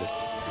му кажете.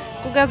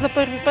 Кога за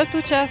първи път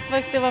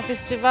участвахте в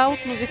фестивал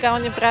от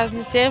музикални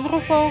празници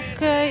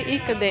Еврофолк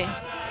и къде?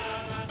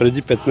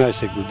 Преди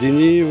 15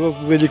 години в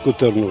Велико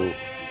Търново.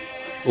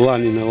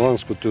 Лани на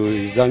ланското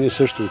издание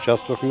също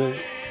участвахме.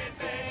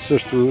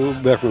 Също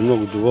бяхме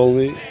много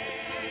доволни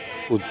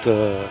от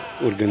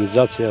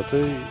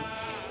организацията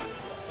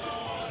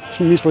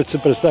и мисля, че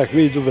се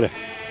представихме и добре.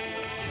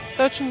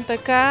 Точно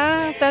така.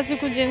 Тази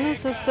година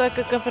с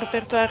какъв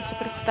репертуар се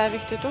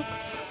представихте тук?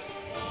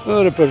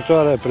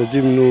 Репертуара е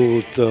предимно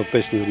от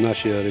песни от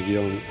нашия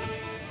регион,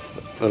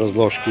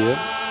 Разложкия.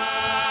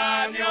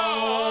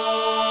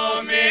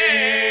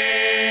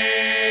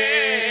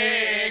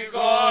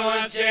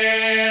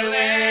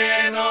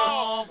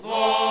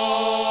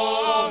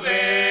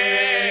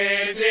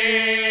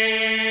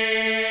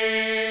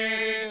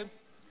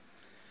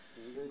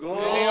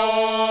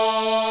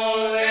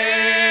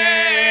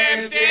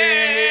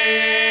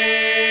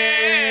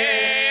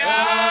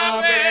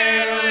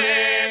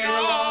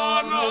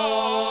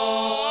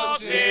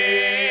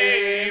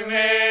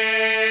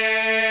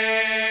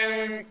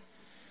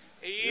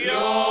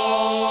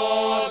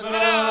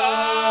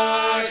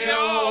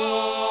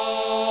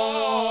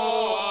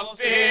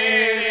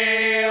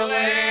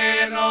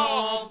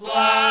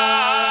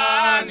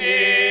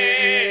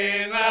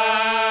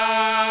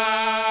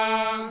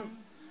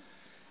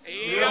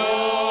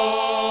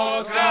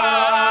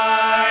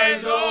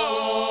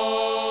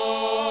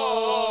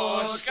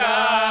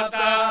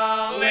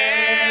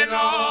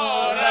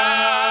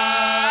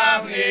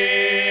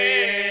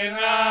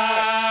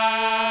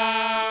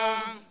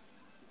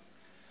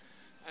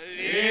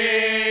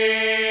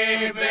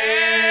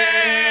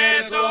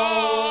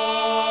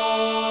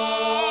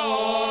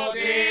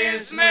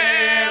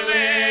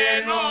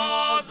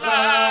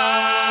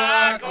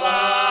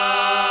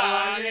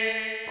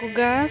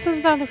 Кога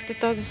създадохте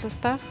този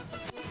състав?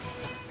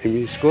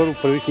 Скоро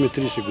правихме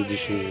 30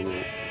 годишни на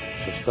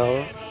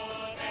състава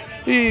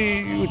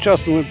и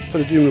участваме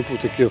предимно по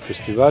такива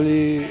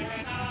фестивали.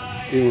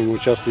 Имаме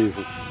участие и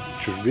в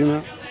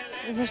чужбина.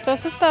 Защо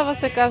състава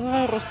се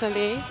казва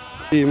Русали?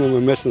 Имаме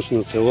местност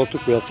на селото,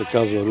 която се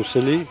казва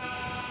Русали,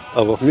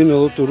 а в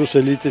миналото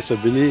русалиите са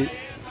били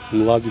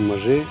млади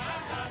мъже,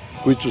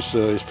 които са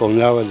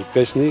изпълнявали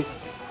песни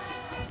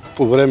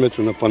по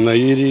времето на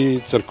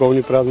панаири,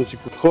 църковни празници.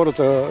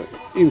 Хората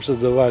им са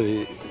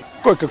давали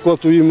кой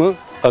каквото има,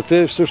 а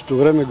те в същото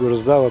време го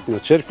раздават на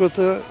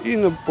черквата и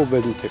на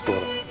победните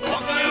хора.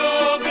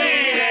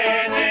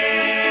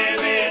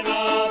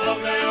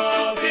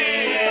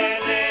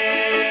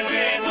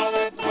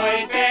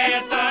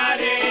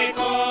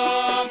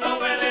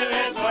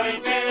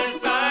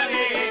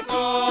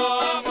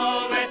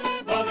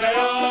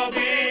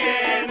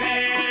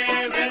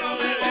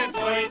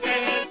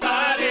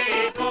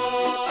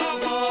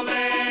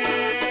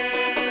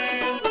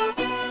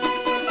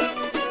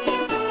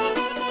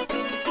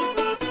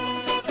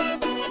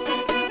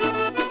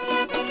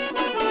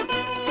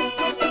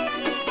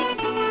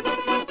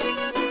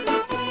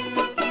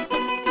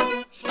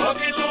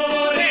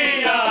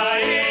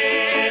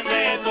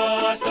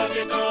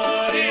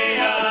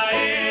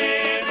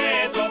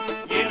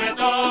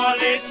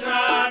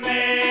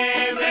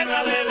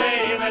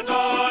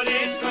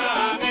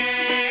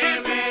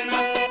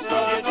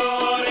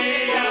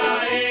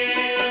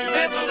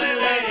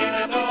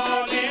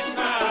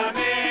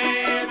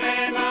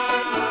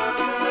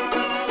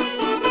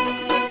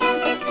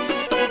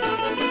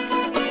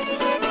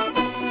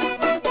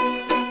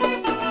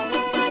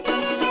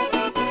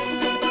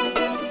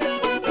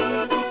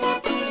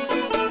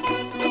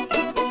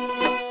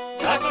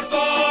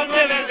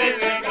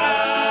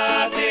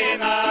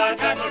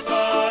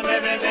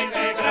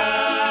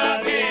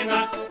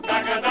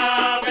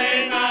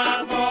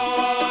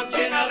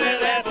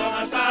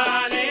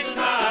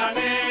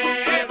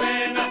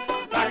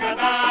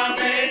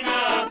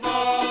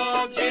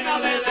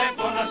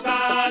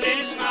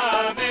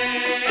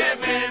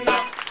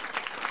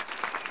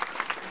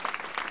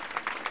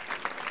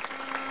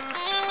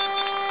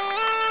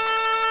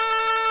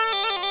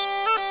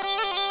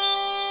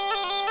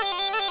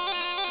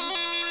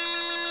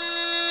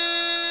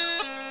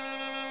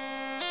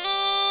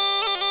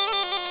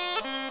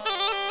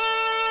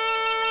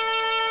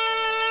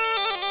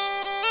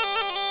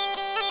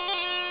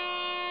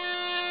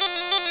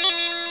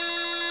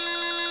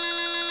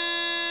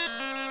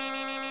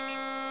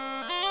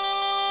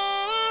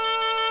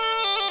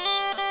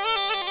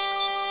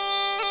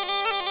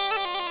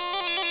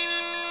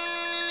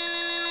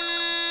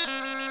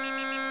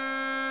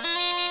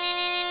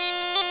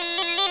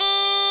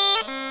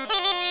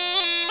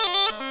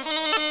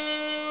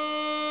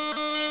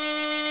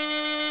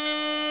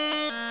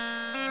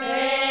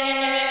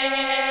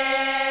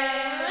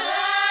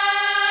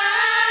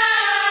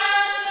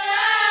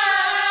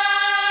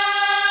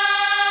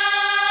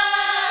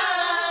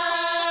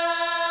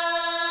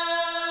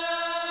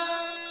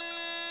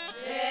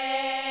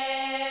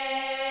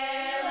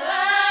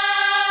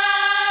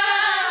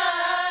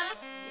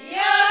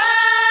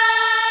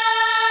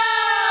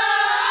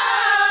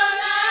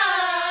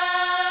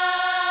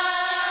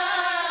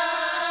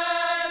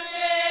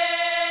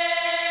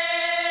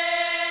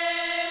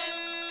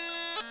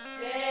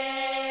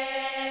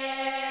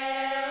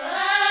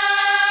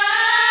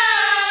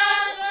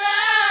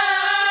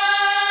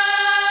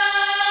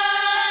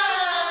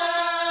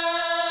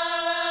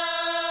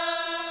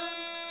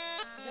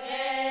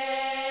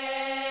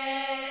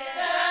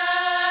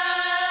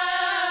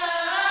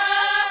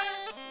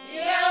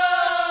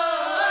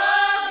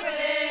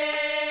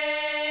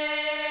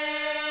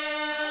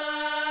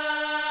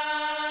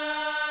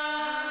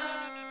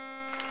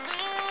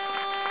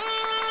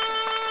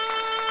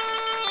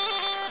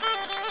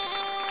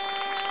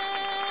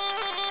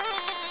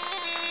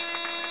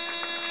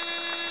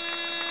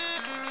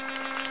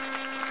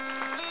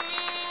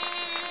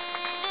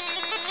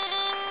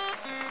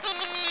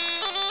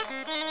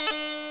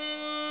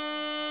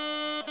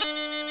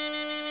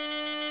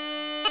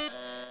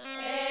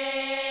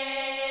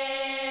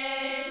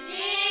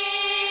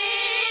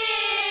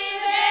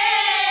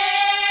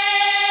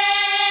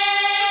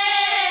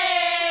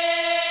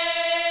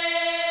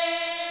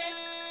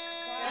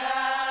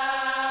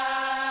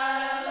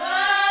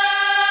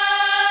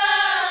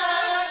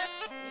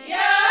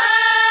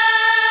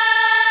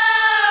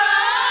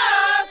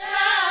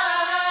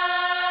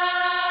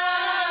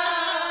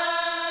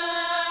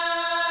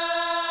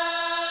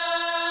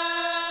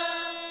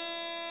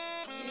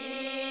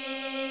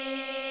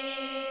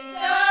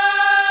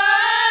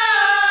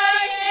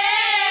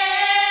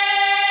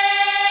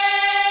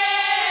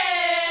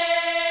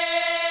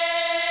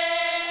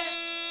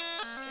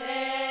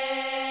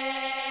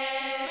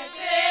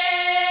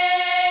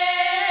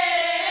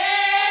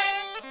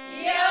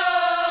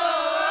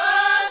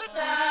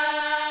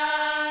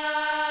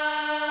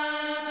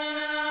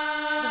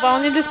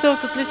 Доволни ли сте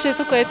от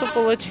отличието, което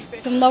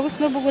получихте? Много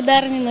сме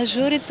благодарни на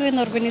журито и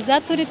на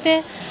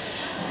организаторите.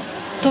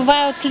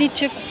 Това е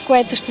отличие, с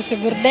което ще се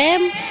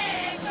гордеем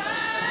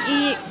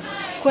и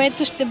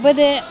което ще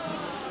бъде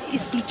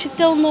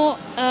изключително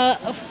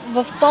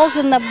в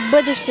полза на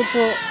бъдещето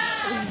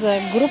за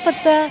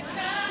групата,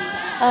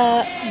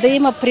 да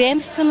има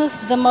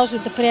приемственост, да може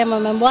да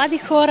приемаме млади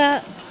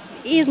хора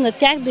и на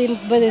тях да им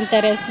бъде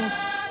интересно.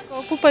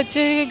 Колко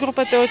пъти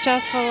групата е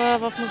участвала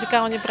в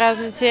музикални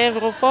празници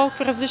Еврофолк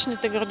в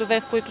различните градове,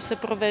 в които се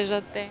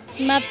провеждат те?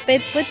 Над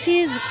 5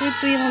 пъти, за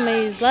които имаме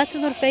и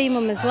златен орфей,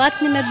 имаме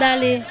златни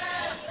медали,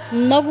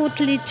 много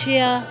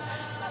отличия,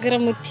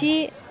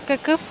 грамоти.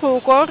 Какъв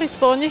фолклор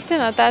изпълнихте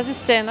на тази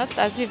сцена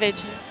тази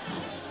вечер?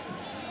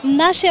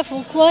 Нашия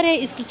фолклор е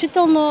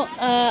изключително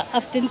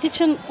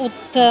автентичен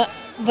от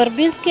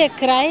Върбинския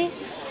край.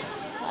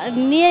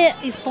 Ние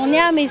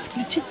изпълняваме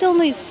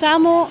изключително и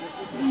само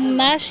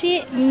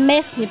наши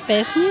местни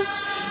песни,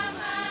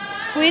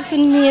 които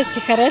ние си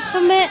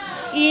харесваме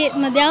и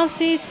надявам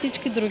се и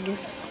всички други.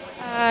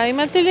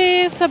 Имате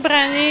ли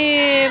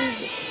събрани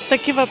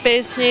такива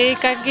песни?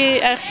 Как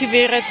ги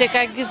архивирате?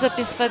 Как ги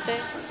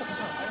записвате?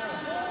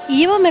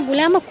 И имаме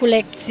голяма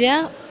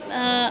колекция.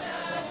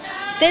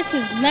 Те се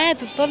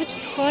знаят от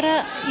повечето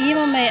хора и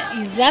имаме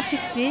и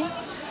записи,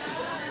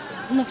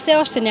 но все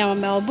още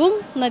нямаме албум.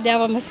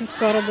 Надяваме се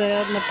скоро да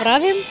я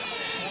направим,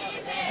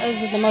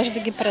 за да може да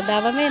ги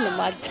предаваме и на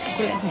младите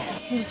поколения.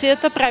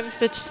 Досията прави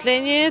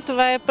впечатление.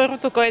 Това е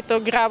първото,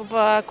 което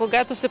грабва,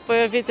 когато се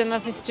появите на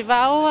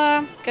фестивал.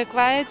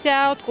 Каква е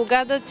тя? От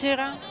кога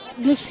датира?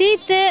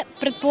 Носиите,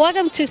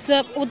 предполагам, че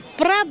са от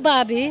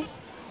прабаби.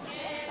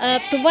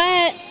 Това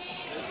е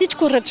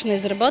всичко ръчна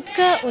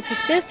изработка от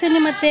естествени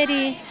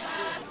материи.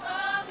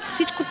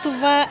 Всичко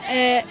това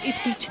е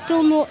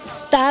изключително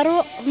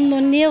старо, но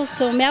ние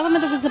съумяваме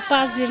да го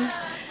запазим,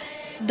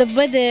 да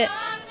бъде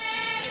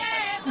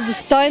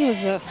достойно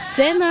за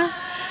сцена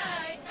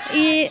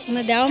и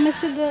надяваме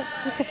се да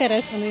се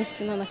харесва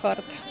наистина на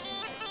хората.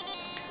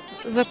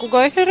 За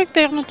кого е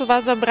характерно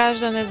това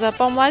забраждане? За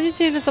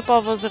по-младите или за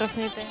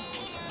по-възрастните?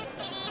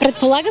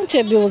 Предполагам, че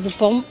е било за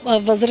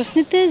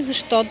по-възрастните,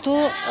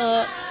 защото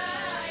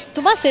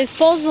това се е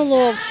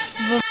използвало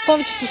в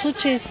повечето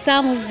случаи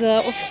само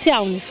за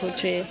официални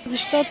случаи,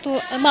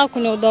 защото е малко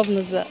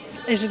неудобно за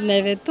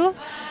ежедневието,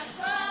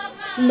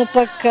 но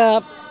пък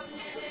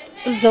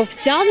за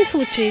официални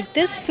случаи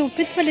те са се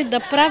опитвали да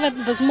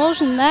правят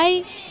възможно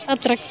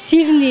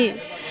най-атрактивни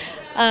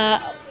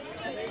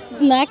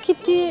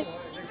накити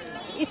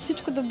и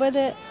всичко да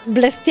бъде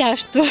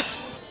блестящо.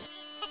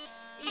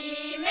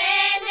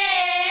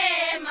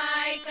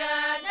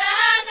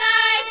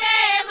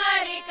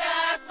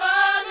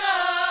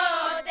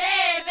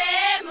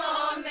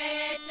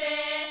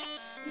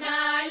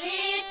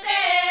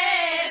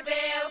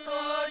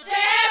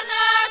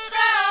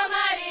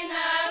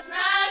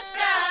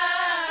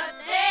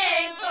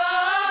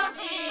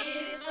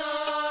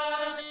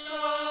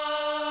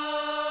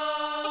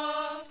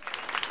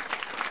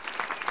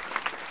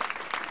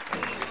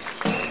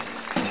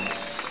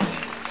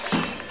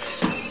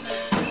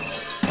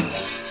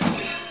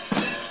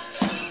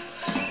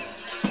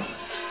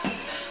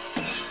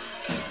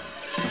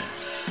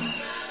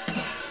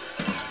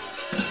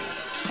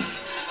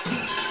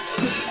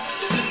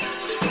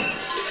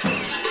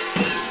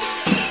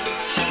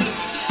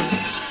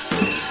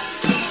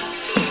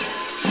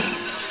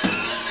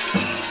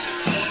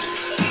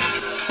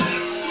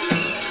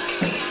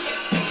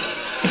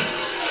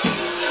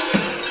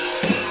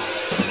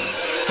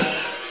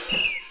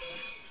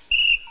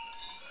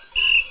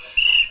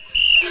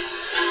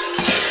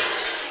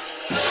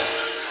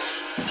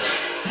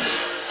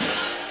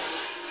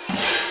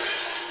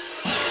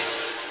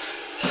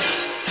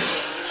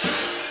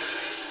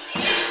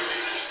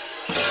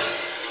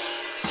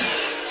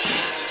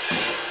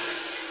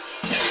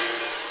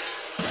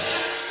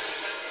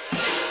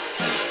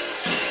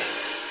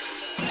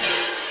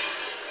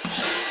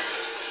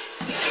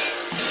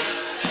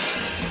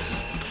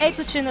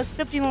 Ето, че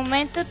настъпи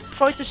моментът, в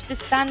който ще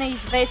стане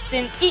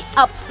известен и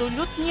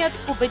абсолютният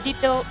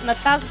победител на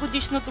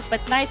тазгодишното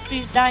 15-то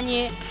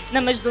издание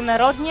на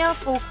Международния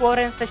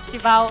фолклорен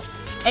фестивал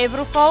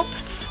Еврофолк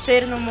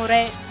Черно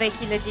море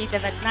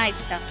 2019.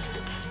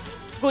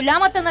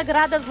 Голямата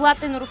награда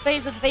Златен орфей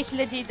за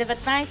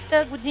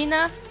 2019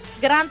 година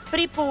Гранд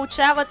При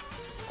получават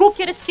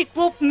Кукерски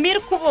клуб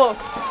Мирково.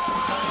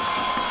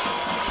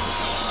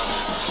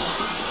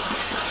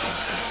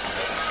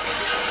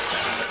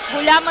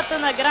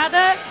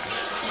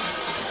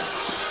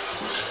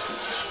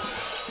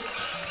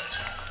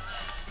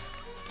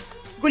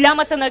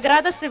 Голямата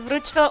награда се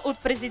връчва от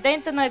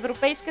президента на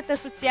Европейската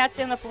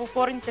асоциация на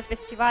фолклорните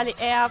фестивали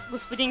ЕАФ,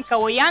 господин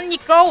Калоян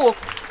Николов.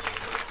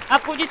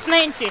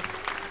 Аплодисменти!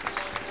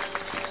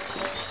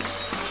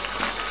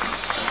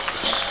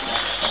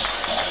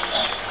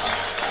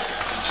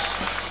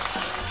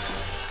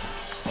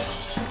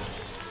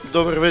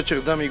 Добър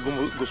вечер, дами и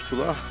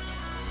господа!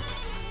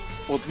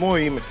 От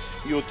мое име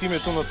и от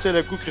името на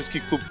целия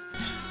кукерски клуб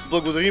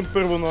благодарим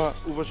първо на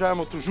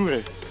уважаемото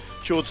журе,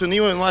 че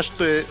оценила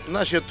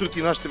нашия труд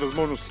и нашите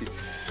възможности.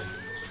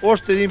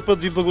 Още един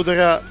път ви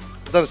благодаря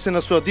да се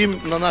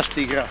насладим на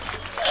нашата игра.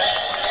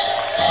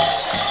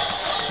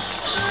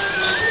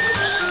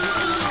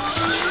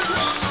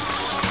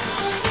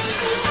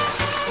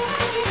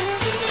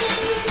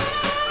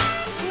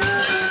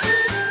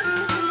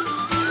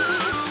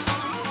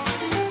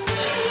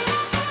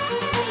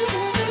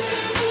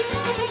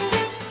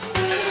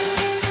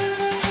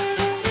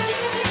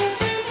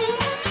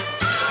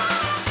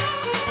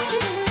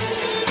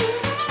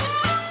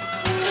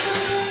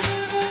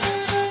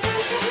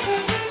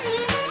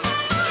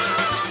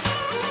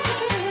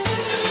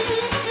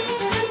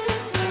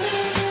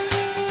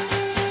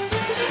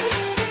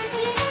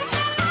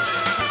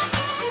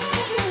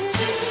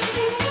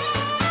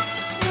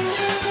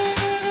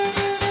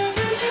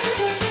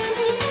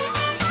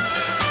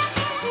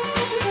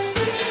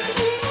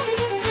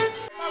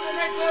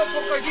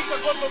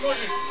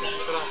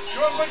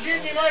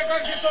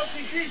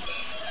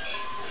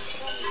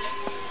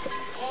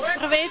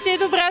 Здравейте и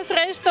добра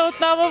среща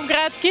отново в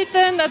град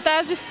Китен. На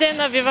тази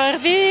сцена ви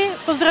върви.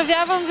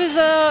 Поздравявам ви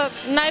за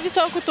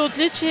най-високото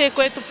отличие,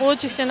 което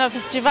получихте на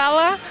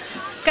фестивала.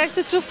 Как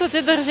се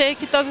чувствате,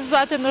 държейки този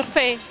златен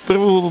орфей?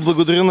 Първо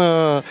благодаря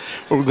на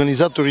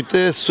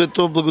организаторите, след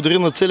това благодаря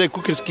на целия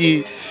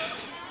кукерски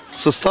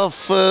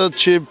състав,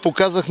 че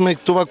показахме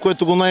това,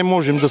 което го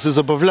най-можем, да се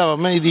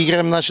забавляваме и да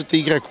играем нашата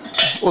игра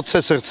от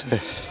все сърце.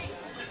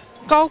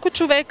 Колко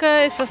човека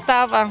е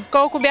състава?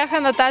 Колко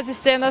бяха на тази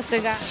сцена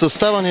сега?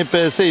 Състава ни е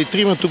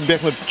 53, тук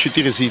бяхме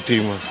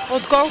 43.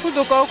 От колко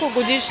до колко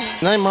годишни?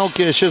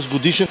 Най-малкият е 6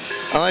 годишен,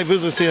 а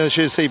най-възрастният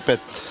е 65.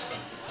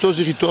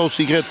 Този ритуал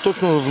се играе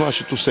точно в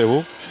нашето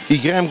село.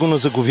 Играем го на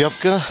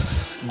заговявка,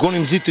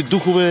 гоним злите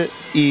духове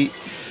и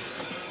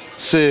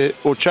се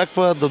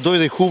очаква да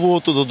дойде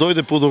хубавото, да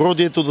дойде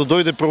плодородието, да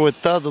дойде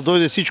пролетта, да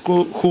дойде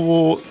всичко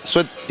хубаво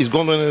след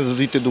изгонване на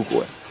злите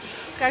духове.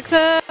 Как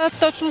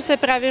точно се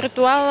прави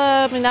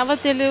ритуала?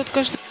 Минавате ли от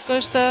къща в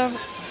къща?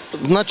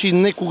 Значи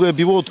некога е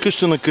било от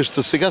къща на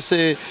къща. Сега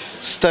се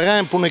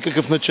стараем по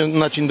някакъв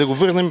начин да го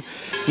върнем,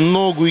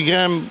 но го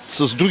играем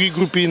с други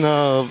групи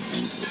на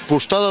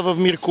площада в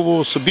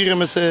Мирково,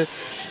 събираме се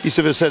и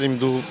се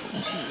веселим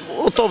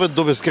от обед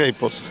до безкрай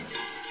после.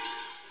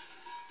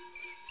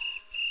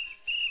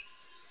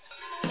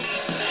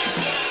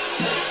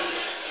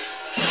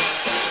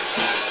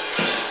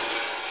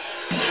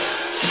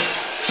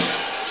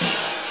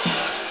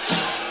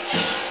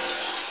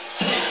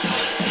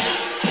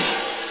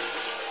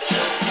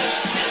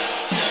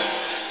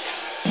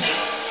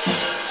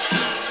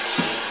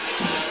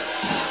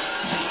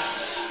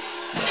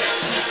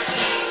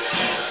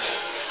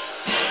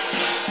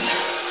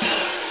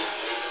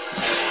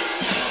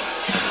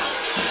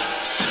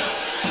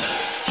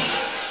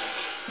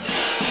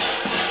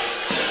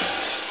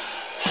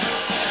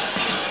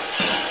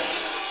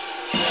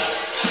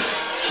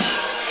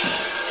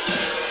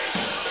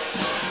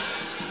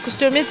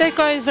 Костюмите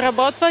кой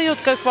изработва и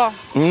от какво?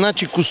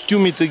 Значи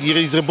костюмите ги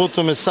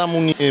изработваме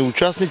само ние,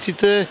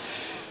 участниците.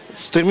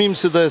 Стремим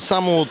се да е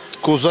само от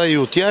коза и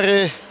от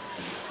яре,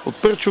 от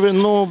пърчове,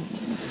 но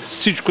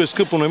всичко е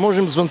скъпо, не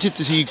можем.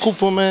 Звънците си ги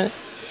купваме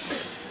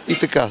и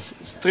така.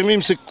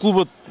 Стремим се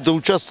клубът да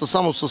участва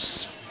само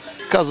с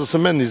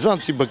семенни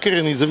звънци,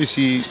 бакерени,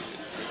 зависи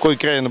кой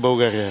край е на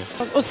България.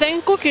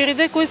 Освен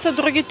кукерите, кои са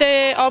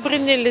другите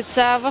обредни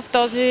лица в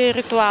този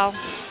ритуал?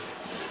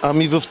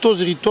 Ами в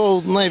този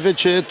ритуал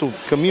най-вече ето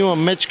Камила,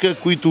 Мечка,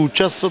 които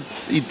участват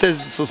и те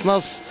с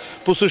нас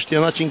по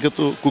същия начин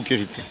като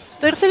кукерите.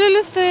 Търсили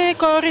ли сте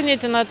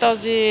корените на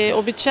този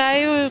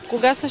обичай и от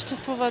кога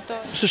съществува той?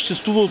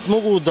 Съществува от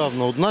много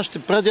отдавна. От нашите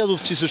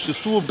прадядовци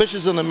съществува, беше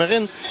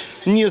занамерен.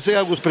 Ние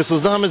сега го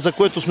пресъздаваме, за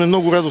което сме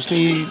много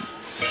радостни и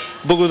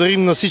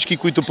благодарим на всички,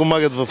 които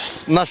помагат в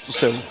нашето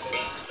село.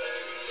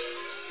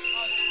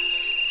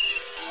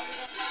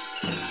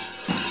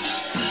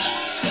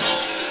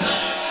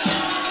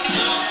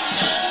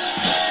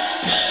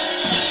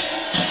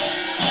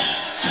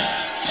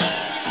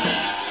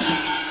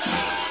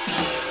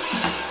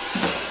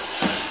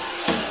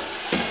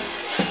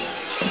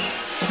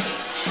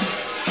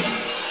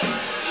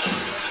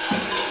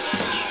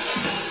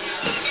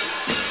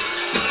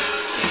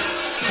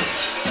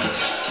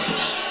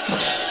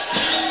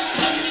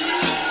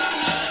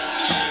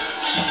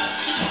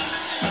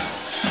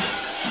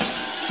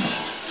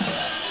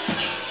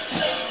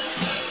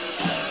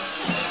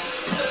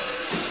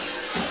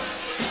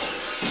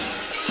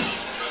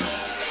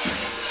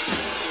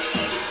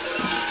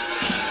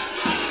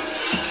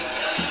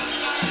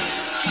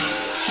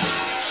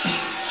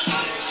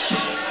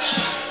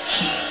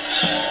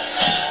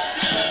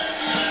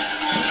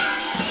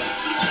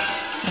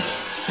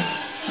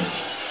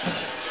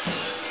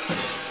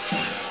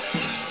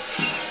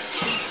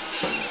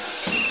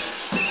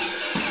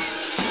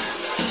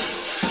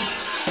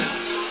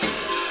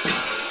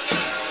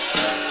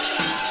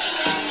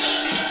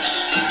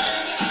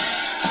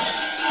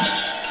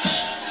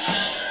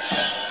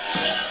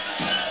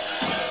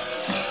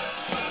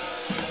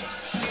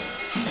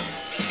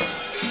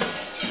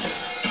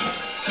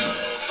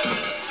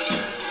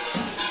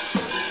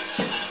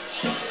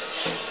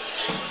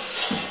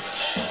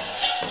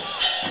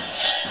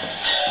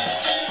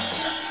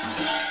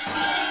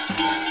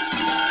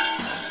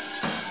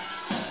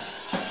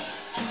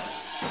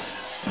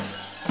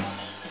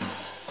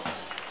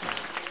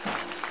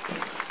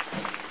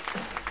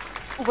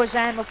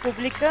 уважаема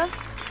публика,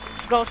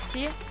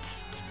 гости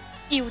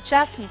и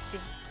участници.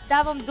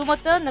 Давам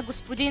думата на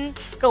господин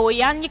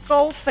Калоян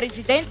Николов,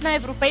 президент на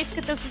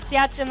Европейската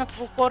асоциация на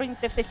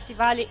фолклорните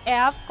фестивали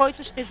ЕАФ,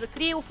 който ще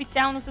закрие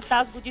официалното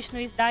тазгодишно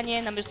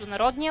издание на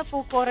Международния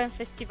фолклорен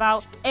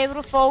фестивал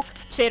Еврофолк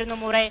Черно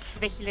море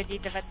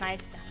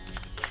 2019.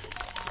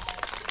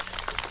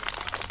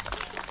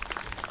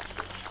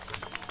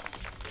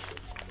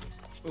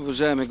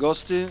 Уважаеми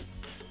гости,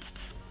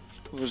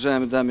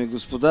 уважаеми дами и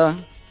господа,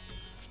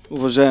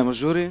 уважаема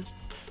жури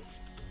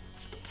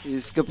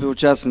и скъпи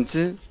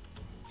участници,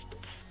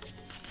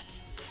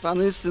 това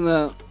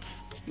наистина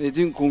е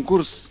един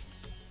конкурс,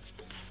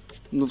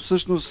 но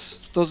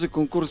всъщност в този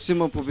конкурс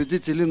има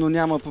победители, но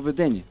няма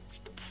победени.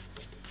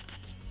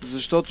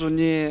 Защото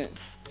ние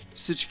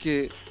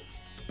всички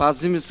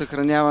пазим и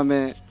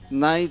съхраняваме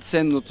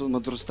най-ценното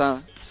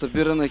мъдростта,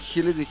 събирана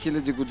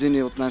хиляди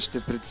години от нашите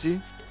предци,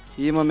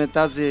 и имаме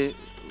тази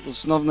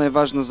основна и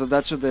важна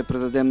задача да я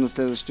предадем на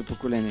следващите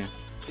поколения.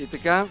 И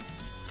така,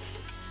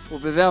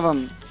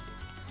 обявявам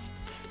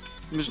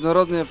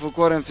Международния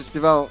фолклорен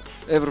фестивал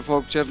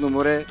Еврофолк Черно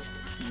море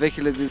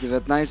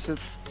 2019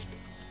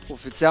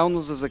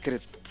 официално за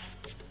закрит.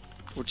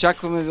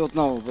 Очакваме ви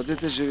отново.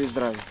 Бъдете живи и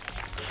здрави!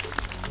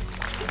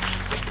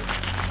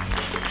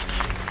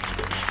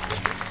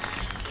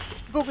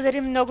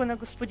 Благодарим много на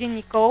господин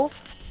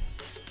Николов.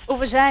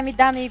 Уважаеми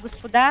дами и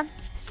господа,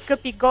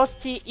 скъпи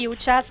гости и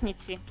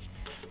участници,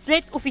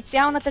 след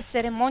официалната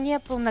церемония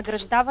по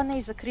награждаване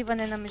и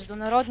закриване на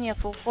Международния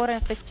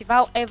фолклорен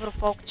фестивал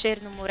Еврофолк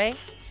Черно море,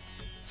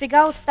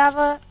 сега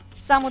остава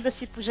само да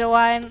си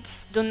пожелаем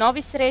до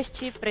нови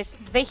срещи през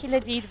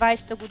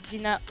 2020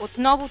 година,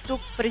 отново тук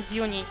през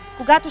юни,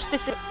 когато ще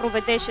се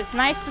проведе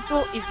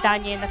 16-то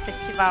издание на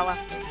фестивала.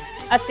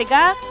 А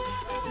сега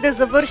да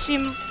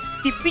завършим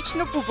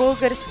типично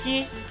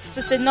по-български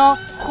с едно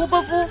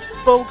хубаво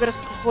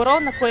българско хоро,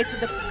 на което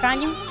да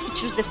поканим и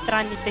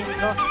чуждестранните ни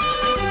гости.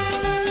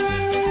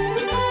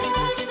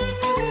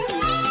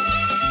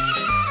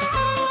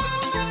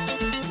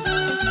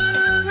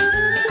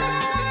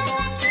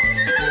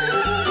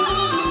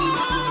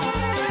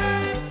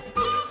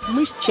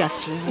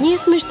 Ние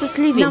сме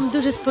щастливи. Нам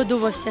дуже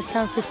сподобався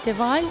сам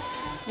фестиваль.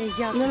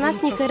 На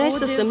нас ни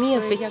хареса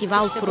самия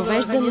фестивал,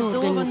 провеждане,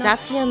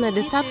 организация, на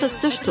децата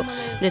също.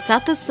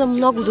 Децата са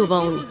много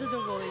доволни.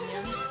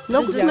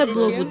 Много сме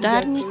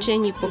благодарни, че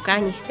ни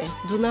поканихте.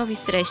 До нови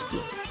срещи!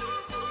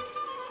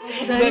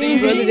 Благодарим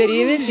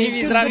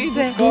ви.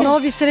 До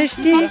нови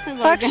срещи.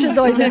 Пак ще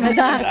дойдем.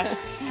 Да.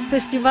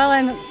 Фестивалът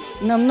е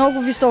на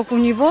много високо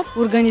ниво,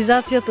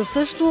 организацията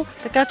също,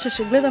 така че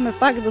ще гледаме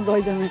пак да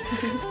дойдем.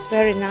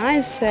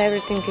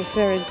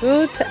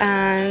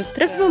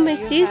 Тръгваме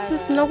си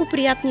с много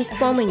приятни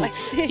спомени.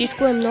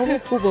 Всичко е много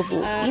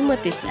хубаво.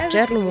 Имате си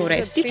Черно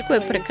море, всичко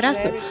е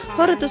прекрасно.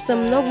 Хората са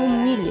много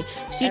мили.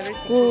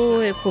 Всичко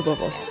е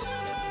хубаво.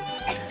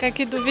 Как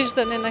и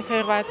довиждане на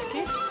хърватски?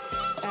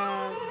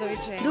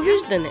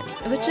 Довиждане.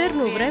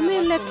 Вечерно време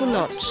е леко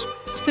нощ.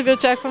 Ще ви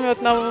очакваме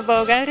отново в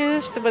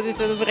България. Ще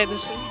бъдете добре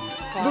дошли.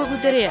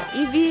 Благодаря.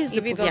 И вие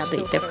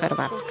заповядайте в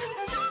Хърватска.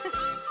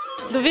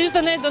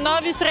 Довиждане, до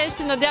нови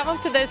срещи. Надявам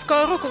се да е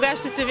скоро. Кога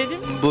ще се видим?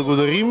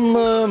 Благодарим.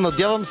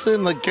 Надявам се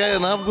на края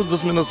на август да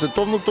сме на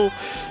световното.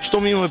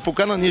 Щом имаме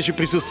покана, ние ще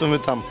присъстваме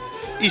там.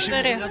 И ще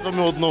ви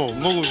гледаме отново.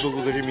 Много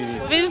благодарим и ние.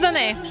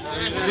 Довиждане!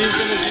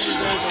 Довиждане!